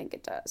people think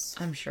it does.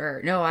 I'm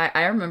sure. No,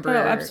 I remember. Oh,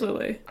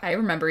 absolutely. I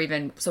remember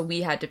even, so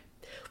we had to,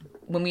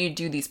 when we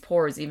do these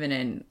pours, even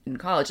in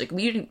college, like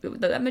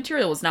the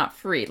material was not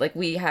free. Like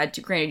we had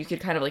to, granted, you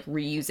could kind of like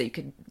reuse it. You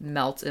could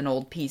melt an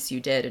old piece you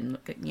did and,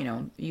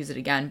 use it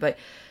again. But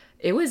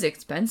it was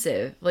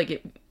expensive.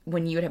 Like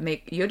when you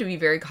would you had to be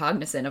very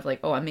cognizant of like,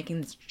 oh, I'm making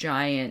this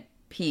giant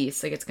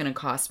piece. Like it's going to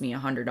cost me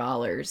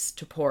 $100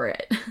 to pour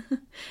it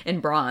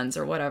in bronze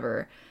or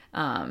whatever.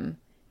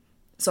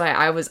 So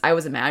I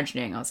was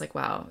imagining, I was like,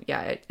 wow,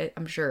 yeah,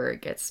 I'm sure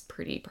it gets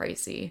pretty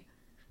pricey.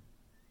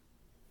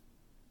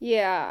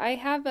 Yeah, I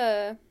have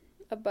a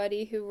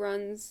buddy who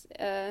runs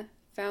a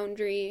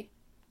foundry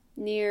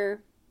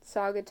near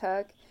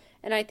Saugatuck,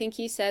 and I think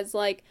he says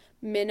like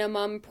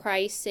minimum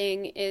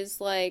pricing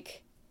is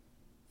like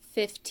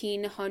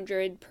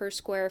 $1,500 per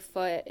square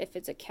foot if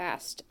it's a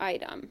cast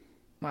item.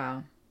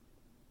 Wow.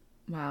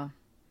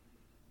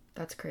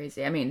 That's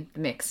crazy. I mean, it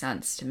makes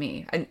sense to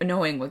me,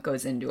 knowing what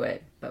goes into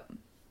it, but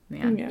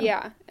man.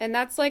 Yeah, and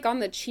that's like on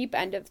the cheap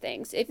end of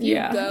things. If you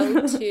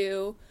go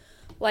to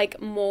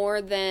like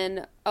more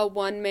than a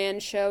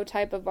one-man show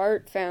type of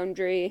art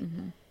foundry,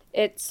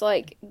 it's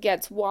like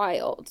gets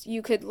wild.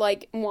 You could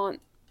like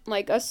want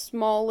like a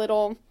small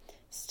little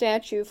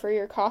statue for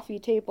your coffee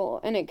table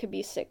and it could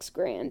be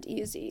 $6,000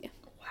 easy.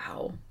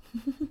 Wow.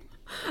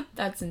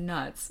 That's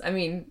nuts. I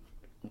mean,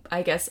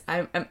 I guess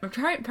I'm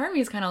trying, part of me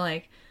is kind of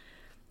like,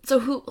 so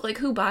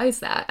who buys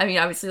that? I mean,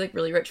 obviously like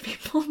really rich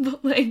people,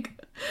 but like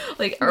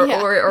or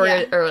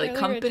like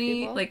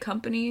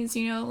companies,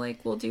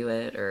 like will do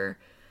it, or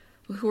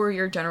who are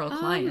your general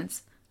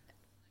clients?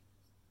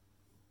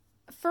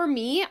 For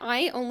me,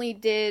 I only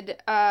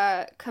did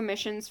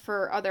commissions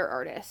for other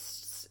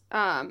artists.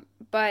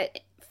 But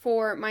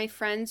for my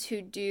friends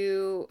who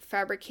do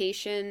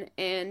fabrication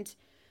and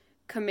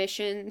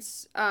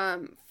commissions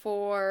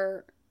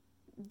for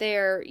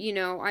their,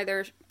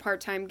 either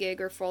part-time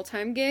gig or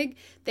full-time gig,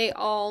 they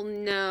all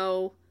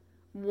know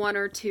one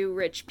or two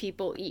rich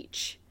people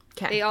each.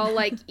 Okay. They all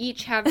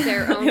each have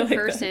their own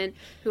person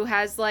who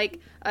has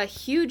a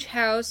huge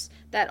house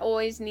that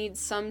always needs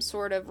some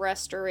sort of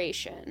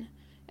restoration.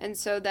 And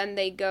so then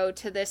they go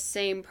to this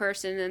same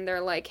person and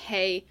they're like,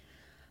 hey,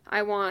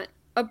 I want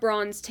a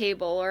bronze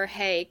table, or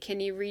hey,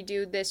 can you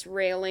redo this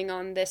railing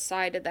on this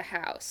side of the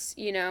house,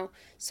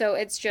 So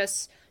it's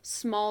just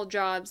small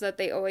jobs that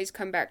they always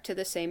come back to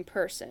the same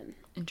person.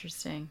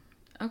 Interesting.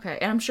 Okay.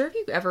 And I'm sure if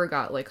you ever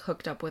got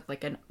hooked up with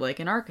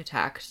an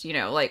architect,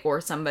 or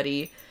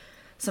somebody,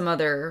 some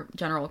other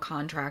general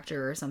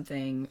contractor or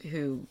something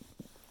who,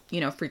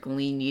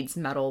 frequently needs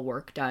metal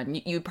work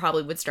done, you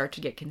probably would start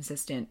to get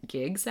consistent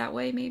gigs that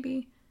way,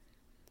 maybe?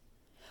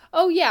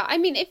 Oh, yeah. I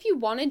mean, if you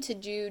wanted to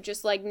do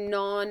just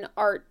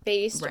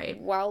non-art-based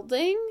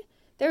welding,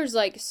 there's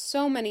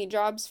so many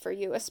jobs for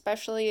you,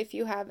 especially if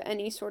you have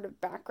any sort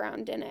of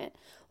background in it.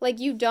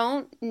 You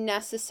don't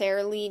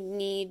necessarily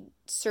need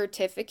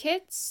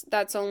certificates.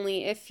 That's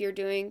only if you're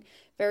doing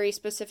very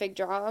specific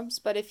jobs.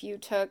 But if you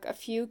took a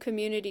few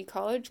community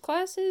college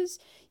classes,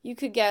 you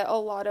could get a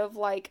lot of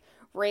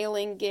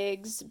railing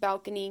gigs,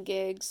 balcony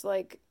gigs.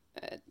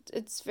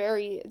 It's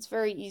very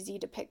easy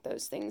to pick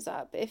those things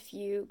up if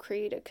you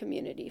create a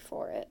community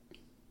for it.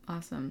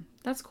 Awesome.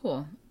 That's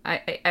cool.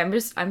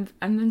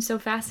 I'm so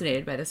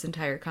fascinated by this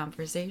entire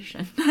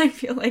conversation. I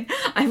feel like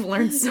I've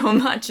learned so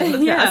much in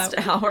the past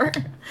hour.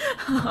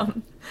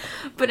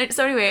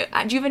 So anyway,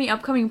 do you have any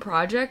upcoming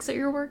projects that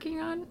you're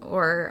working on,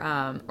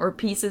 or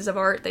pieces of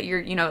art that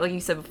you're, like you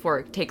said before,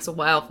 it takes a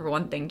while for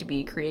one thing to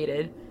be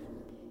created?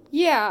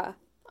 Yeah,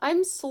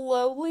 I'm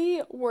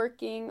slowly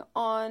working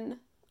on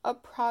a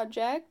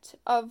project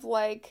of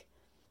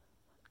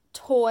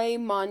toy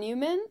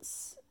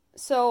monuments.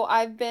 So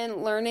I've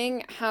been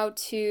learning how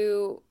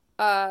to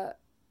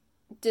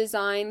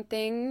design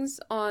things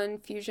on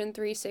Fusion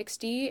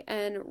 360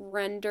 and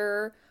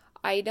render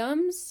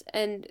items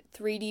and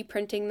 3D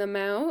printing them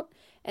out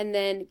and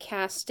then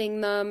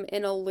casting them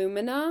in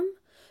aluminum.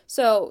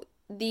 So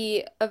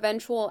the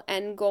eventual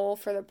end goal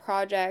for the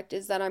project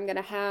is that I'm going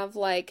to have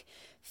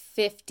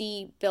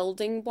 50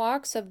 building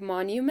blocks of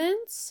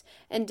monuments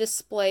and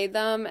display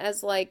them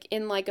as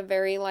in a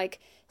very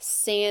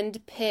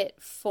sand pit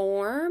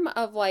form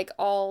of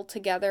all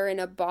together in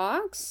a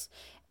box,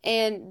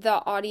 and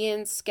the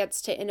audience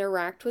gets to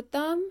interact with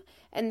them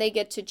and they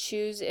get to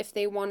choose if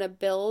they want to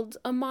build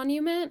a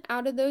monument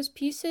out of those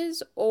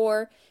pieces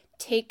or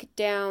take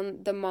down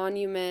the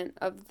monument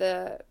of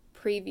the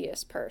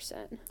previous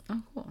person.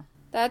 Oh, cool.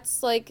 That's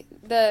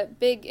the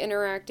big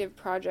interactive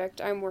project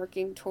I'm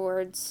working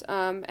towards.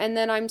 And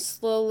then I'm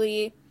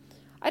slowly,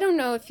 I don't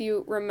know if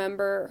you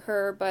remember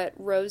her, but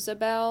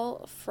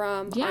Rosabelle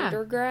from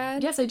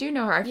undergrad. Yes, I do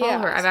know her. I follow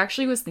her. I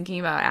actually was thinking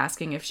about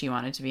asking if she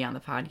wanted to be on the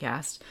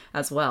podcast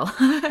as well.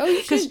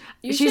 Oh,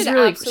 you should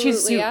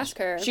absolutely ask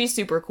her. She's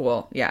super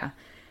cool. Yeah.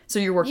 So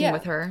you're working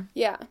with her?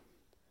 Yeah.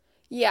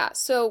 Yeah,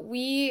 so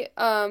we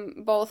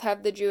both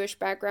have the Jewish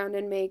background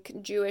and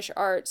make Jewish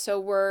art, so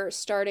we're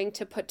starting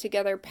to put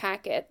together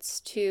packets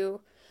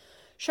to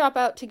shop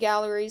out to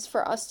galleries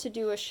for us to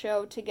do a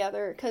show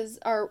together, because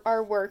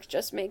our work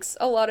just makes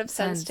a lot of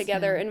sense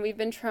together, and we've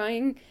been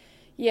trying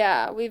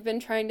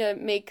to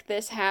make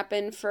this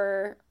happen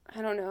for,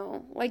 I don't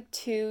know,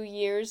 2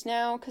 years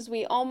now, because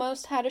we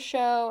almost had a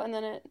show, and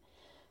then it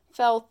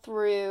fell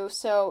through,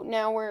 so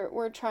now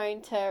we're trying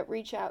to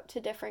reach out to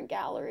different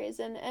galleries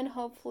and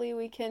hopefully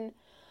we can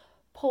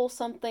pull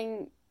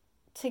something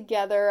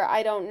together.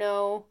 I don't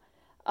know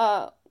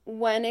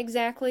when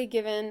exactly,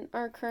 given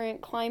our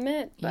current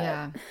climate,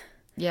 but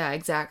yeah,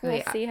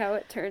 exactly. We'll see how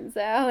it turns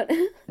out.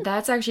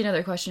 That's actually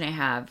another question I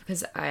have,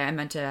 because I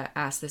meant to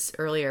ask this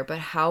earlier, but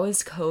how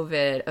has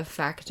COVID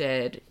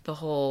affected the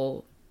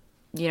whole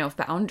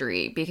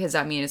Foundry? Because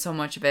so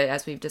much of it,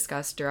 as we've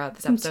discussed throughout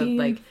this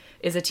episode,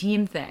 is a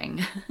team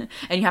thing,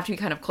 and you have to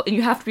be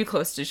you have to be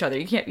close to each other.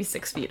 You can't be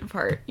 6 feet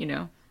apart,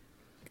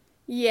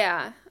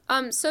 Yeah.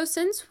 So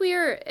since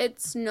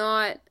it's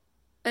not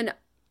an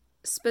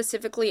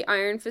specifically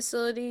iron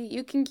facility,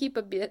 you can keep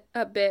a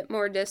bit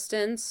more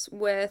distance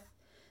with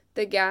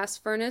the gas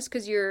furnace,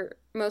 because you're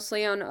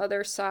mostly on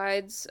other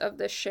sides of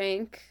the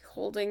shank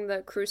holding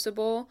the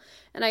crucible,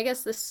 and I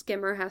guess the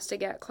skimmer has to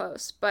get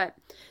close. But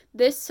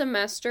this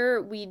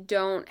semester we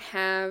don't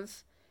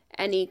have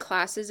any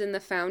classes in the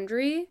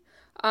Foundry,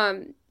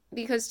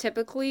 because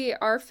typically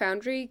our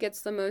Foundry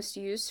gets the most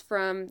use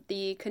from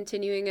the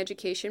continuing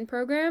education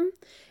program,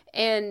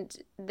 and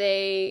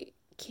they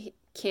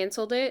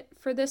canceled it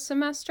for this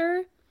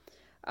semester,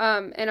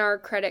 and our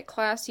credit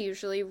class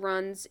usually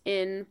runs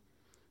in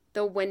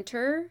the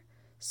winter,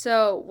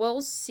 so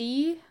we'll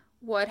see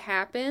what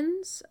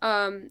happens.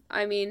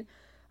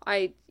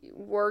 I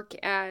work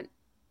at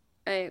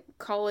a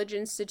college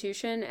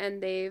institution,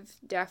 and they've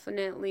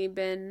definitely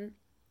been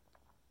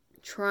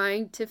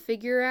trying to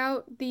figure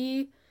out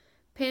the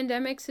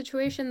pandemic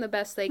situation the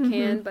best they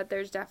can, but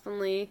there's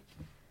definitely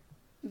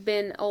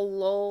been a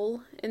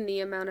lull in the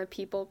amount of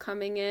people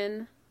coming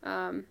in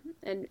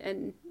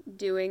and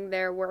doing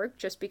their work,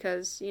 just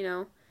because, you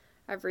know,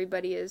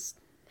 everybody is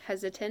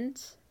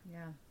hesitant.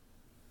 Yeah.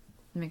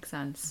 Makes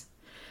sense.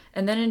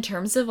 And then in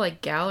terms of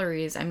like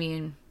galleries, I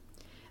mean,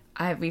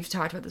 we've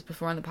talked about this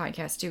before on the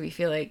podcast too. We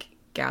feel like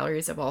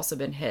galleries have also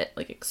been hit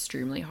like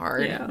extremely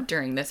hard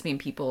during this. I mean,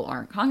 people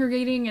aren't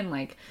congregating, and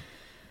like,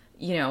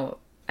 you know,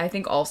 I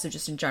think also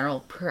just in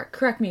general,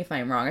 correct me if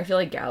I'm wrong, I feel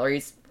like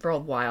galleries for a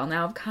while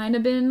now have kind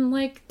of been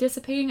like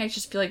dissipating. I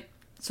just feel like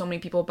so many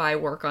people buy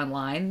work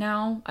online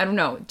now. I don't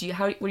know.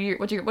 What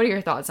are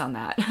your thoughts on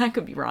that? I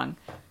could be wrong.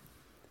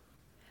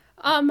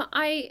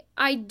 I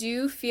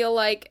do feel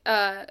like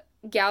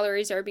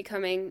galleries are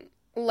becoming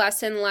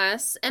less and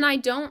less, and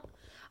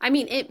I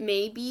mean, it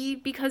may be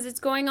because it's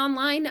going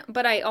online,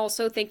 but I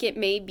also think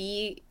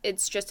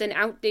it's just an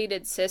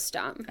outdated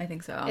system. I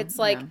think so. It's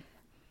like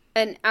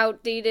an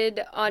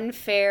outdated,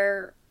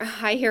 unfair,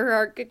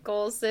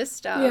 hierarchical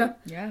system.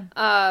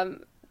 Yeah.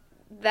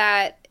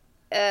 That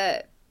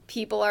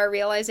people are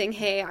realizing,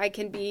 hey, I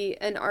can be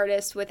an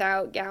artist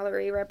without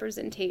gallery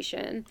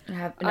representation.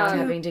 Not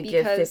having to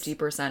give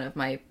 50% of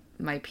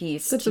my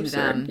piece to absurd.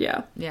 them.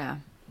 Yeah. Yeah.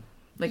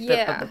 Like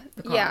the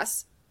cost.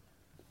 Yes.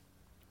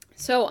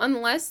 So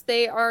unless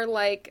they are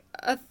like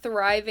a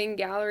thriving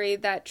gallery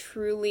that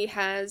truly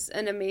has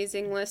an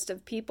amazing list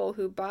of people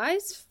who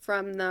buys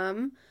from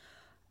them,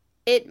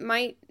 it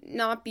might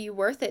not be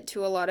worth it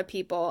to a lot of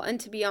people. And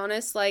to be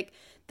honest, like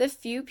the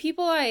few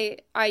people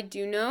I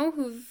do know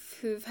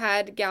who've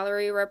had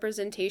gallery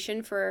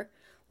representation for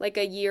like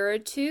a year or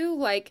two,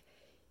 like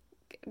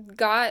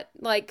got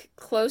like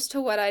close to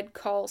what I'd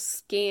call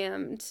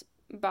scammed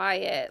by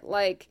it.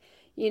 Like,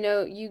 you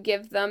know, you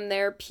give them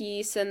their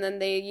piece and then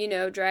they, you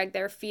know, drag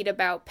their feet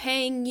about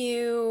paying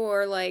you,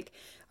 or like,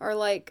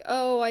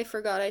 oh, I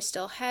forgot I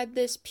still had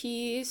this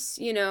piece.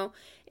 You know,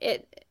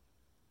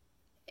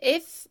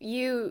 if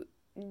you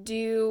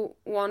do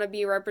want to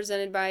be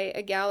represented by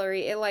a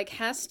gallery, it like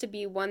has to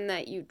be one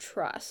that you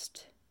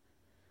trust.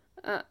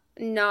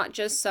 Not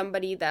just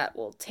somebody that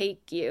will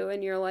take you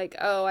and you're like,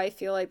 oh, I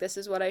feel like this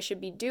is what I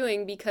should be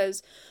doing,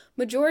 because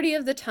majority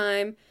of the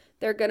time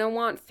they're going to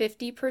want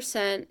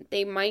 50%.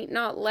 They might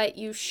not let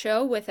you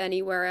show with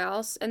anywhere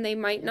else, and they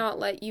might not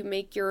let you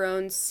make your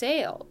own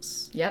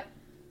sales. Yep.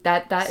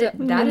 That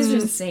is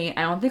insane.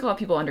 I don't think a lot of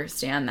people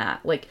understand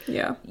that. Like,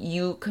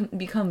 you can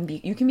become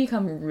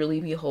really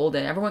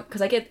beholden. Everyone,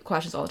 because I get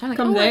questions all the time. Like,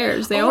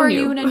 are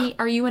you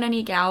in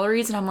any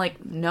galleries? And I'm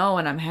like, no,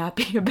 and I'm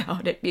happy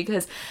about it,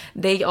 because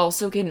they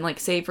also can, like,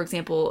 say, for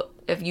example,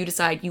 if you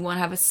decide you want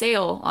to have a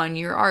sale on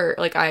your art,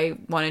 like I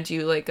want to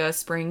do like a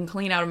spring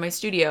clean out of my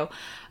studio.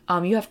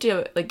 You have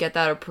to like get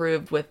that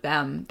approved with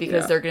them,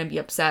 because they're going to be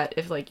upset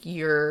if like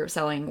you're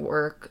selling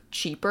work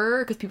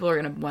cheaper, because people are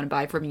going to want to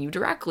buy from you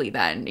directly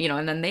then, you know,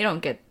 and then they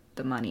don't get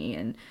the money.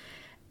 And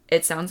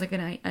it sounds like a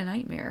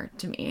nightmare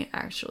to me,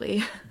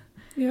 actually.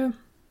 Yeah.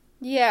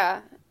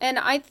 Yeah. And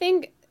I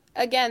think,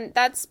 again,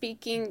 that's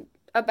speaking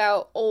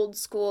about old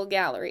school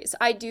galleries.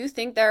 I do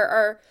think there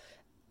are,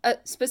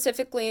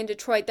 specifically in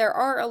Detroit, there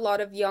are a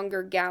lot of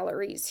younger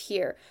galleries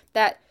here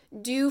that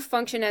do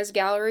function as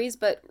galleries,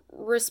 but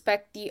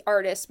respect the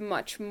artist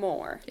much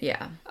more.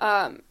 Yeah.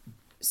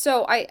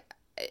 So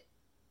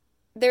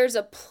there's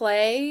a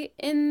play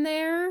in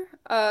there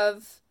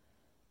of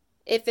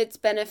if it's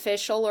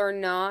beneficial or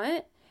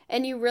not,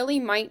 and you really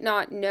might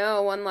not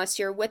know unless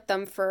you're with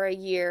them for a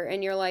year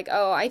and you're like,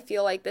 oh, I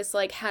feel like this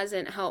like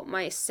hasn't helped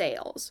my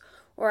sales,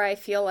 or I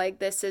feel like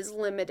this is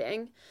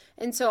limiting.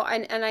 And so,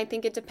 and I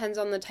think it depends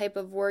on the type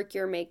of work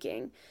you're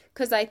making,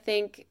 because I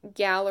think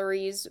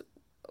galleries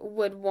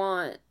would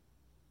want,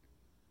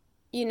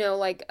 you know,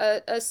 like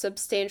a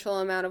substantial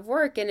amount of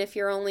work. And if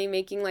you're only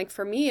making, like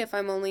for me, if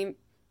I'm only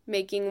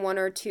making one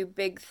or two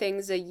big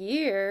things a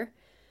year,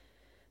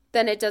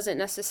 then it doesn't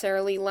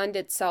necessarily lend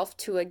itself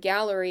to a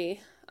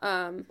gallery,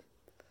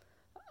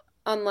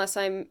 unless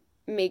I'm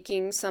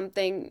making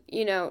something,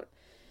 you know.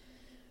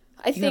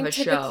 I think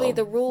typically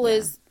the rule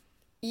is,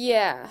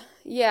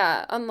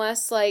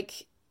 unless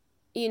like,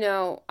 you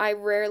know, I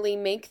rarely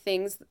make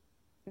things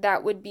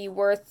that would be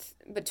worth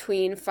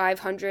between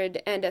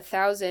 $500 and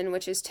 $1,000,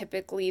 which is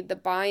typically the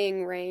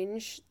buying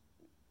range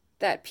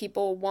that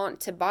people want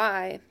to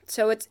buy.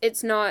 So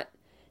it's not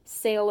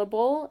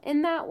saleable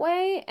in that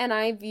way. And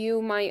I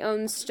view my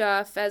own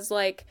stuff as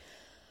like,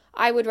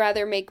 I would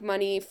rather make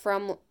money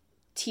from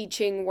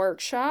teaching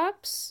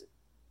workshops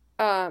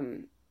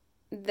than,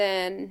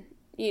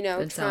 you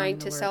know, trying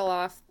to sell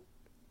off.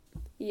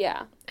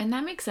 Yeah. And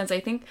that makes sense. I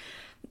think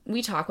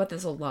we talk about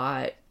this a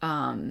lot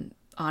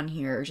on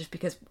here, just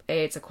because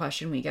it's a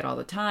question we get all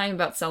the time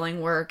about selling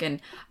work.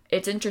 And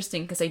it's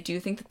interesting because I do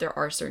think that there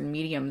are certain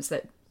mediums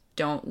that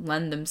don't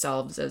lend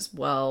themselves as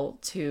well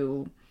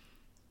to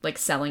like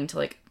selling to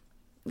like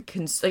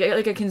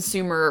a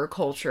consumer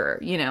culture,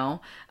 you know.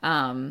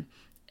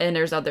 And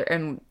there's other,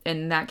 and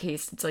in that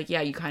case, it's like,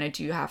 yeah, you kind of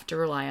do have to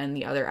rely on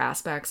the other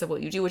aspects of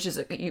what you do, which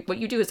is what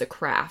you do is a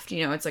craft,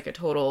 you know, it's like a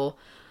total,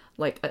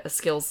 like a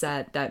skill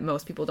set that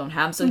most people don't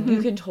have. So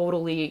you can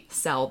totally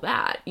sell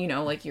that, you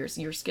know, like your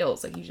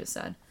skills, like you just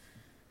said.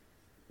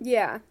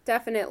 Yeah,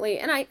 definitely.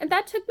 And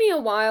that took me a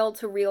while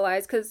to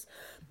realize, because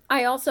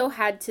I also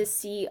had to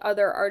see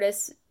other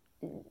artists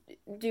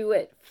do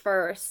it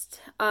first.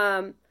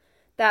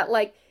 That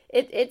like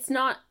it's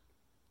not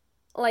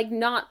like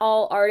not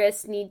all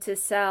artists need to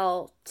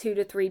sell 2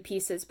 to 3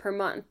 pieces per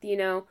month, you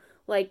know?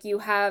 Like you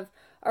have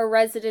a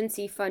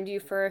residency fund you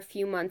for a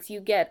few months. You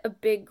get a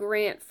big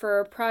grant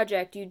for a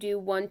project. You do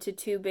 1 to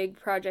 2 big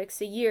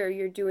projects a year.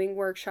 You're doing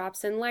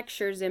workshops and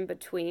lectures in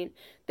between.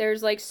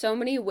 There's like so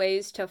many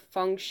ways to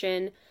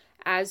function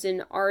as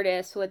an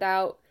artist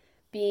without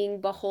being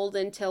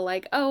beholden to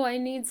like, oh, I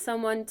need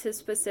someone to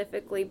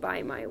specifically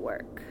buy my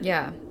work.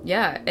 Yeah.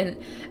 Yeah.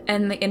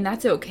 And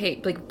that's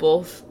okay. Like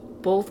both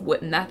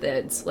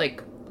methods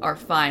like are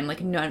fine. Like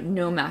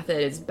no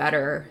method is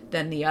better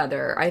than the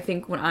other. I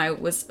think when I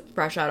was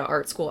fresh out of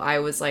art school, I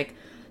was like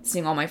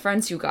seeing all my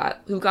friends who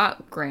got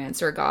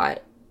grants or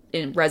got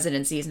in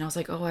residencies, and I was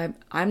like, oh,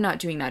 I'm not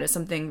doing that. Is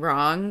something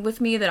wrong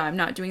with me that I'm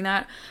not doing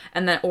that?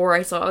 And then, or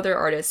I saw other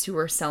artists who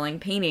were selling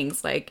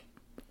paintings like,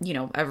 you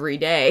know, every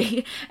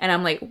day, and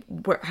I'm like,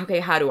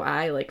 okay, how do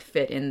I like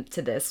fit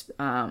into this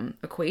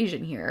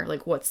equation here?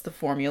 Like, what's the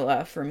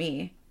formula for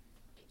me?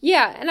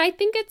 Yeah, and I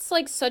think it's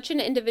like such an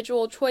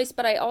individual choice,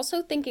 but I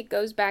also think it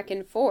goes back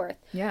and forth.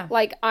 Yeah.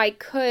 Like I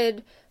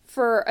could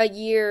for a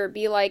year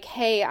be like,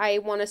 hey, I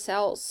want to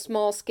sell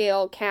small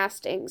scale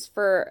castings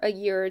for a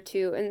year or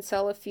two and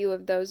sell a few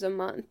of those a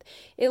month.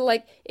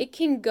 It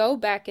can go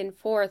back and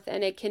forth,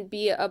 and it can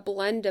be a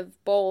blend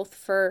of both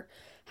for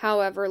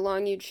however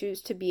long you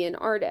choose to be an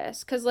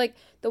artist. Because like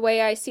the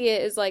way I see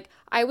it is like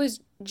I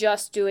was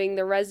just doing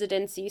the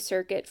residency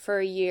circuit for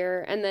a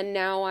year, and then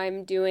now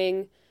I'm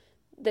doing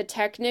the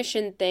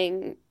technician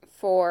thing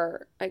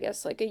for, I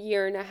guess, like a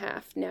year and a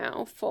half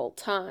now, full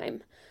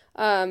time.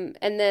 And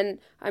then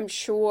I'm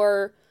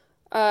sure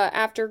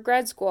after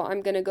grad school,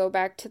 I'm going to go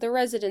back to the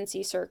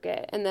residency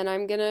circuit, and then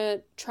I'm going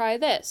to try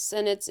this.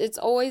 And it's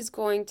always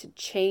going to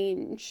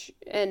change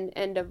and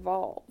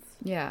evolve.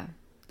 Yeah.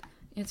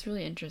 It's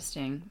really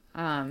interesting.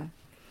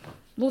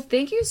 Well,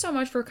 thank you so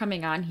much for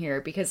coming on here,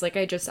 because like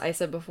I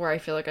said before, I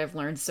feel like I've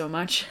learned so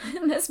much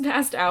in this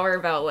past hour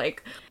about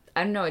like,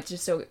 I don't know, it's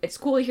just so, it's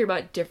cool to hear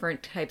about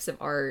different types of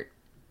art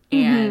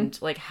and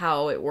like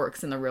how it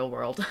works in the real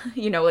world.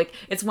 You know, like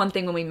it's one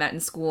thing when we met in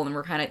school and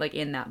we're kind of like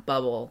in that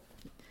bubble.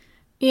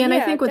 Yeah, and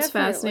I think what's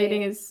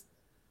fascinating is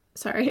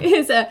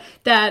that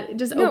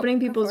just opening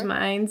people's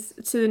minds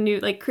to the new,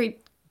 like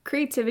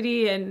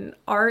creativity and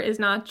art is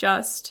not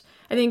just,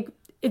 I think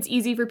it's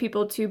easy for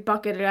people to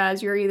bucket it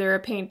as you're either a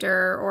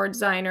painter or a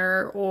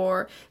designer,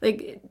 or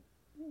like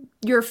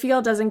your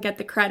field doesn't get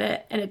the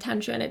credit and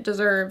attention it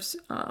deserves.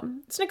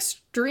 It's an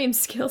extreme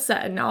skill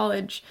set and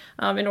knowledge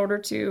in order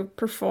to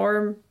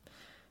perform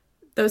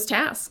those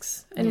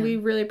tasks. And we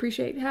really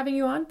appreciate having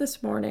you on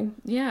this morning.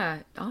 Yeah,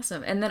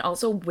 awesome. And then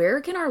also, where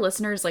can our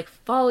listeners like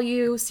follow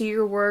you, see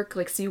your work,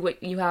 like see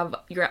what you have,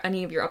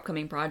 any of your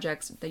upcoming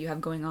projects that you have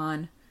going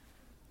on?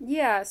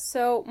 Yeah,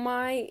 so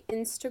my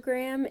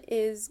Instagram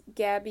is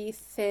Gabby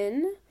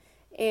Finn,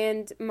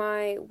 and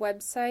my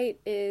website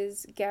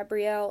is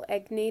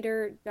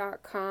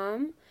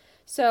GabrielleEgnator.com.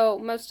 So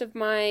most of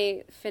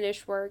my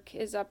finished work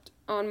is up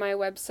on my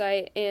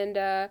website,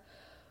 and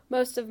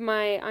most of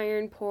my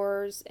iron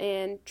pours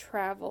and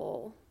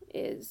travel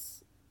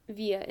is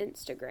via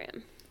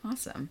Instagram.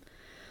 Awesome.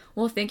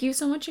 Well, thank you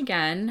so much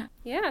again.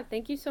 Yeah,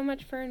 thank you so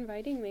much for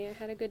inviting me. I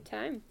had a good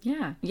time.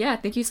 Yeah,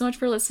 thank you so much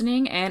for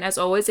listening. And as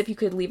always, if you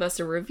could leave us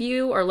a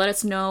review or let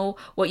us know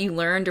what you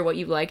learned or what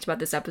you liked about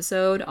this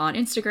episode on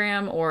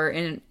Instagram or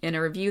in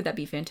a review, that'd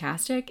be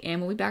fantastic. And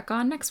we'll be back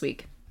on next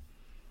week.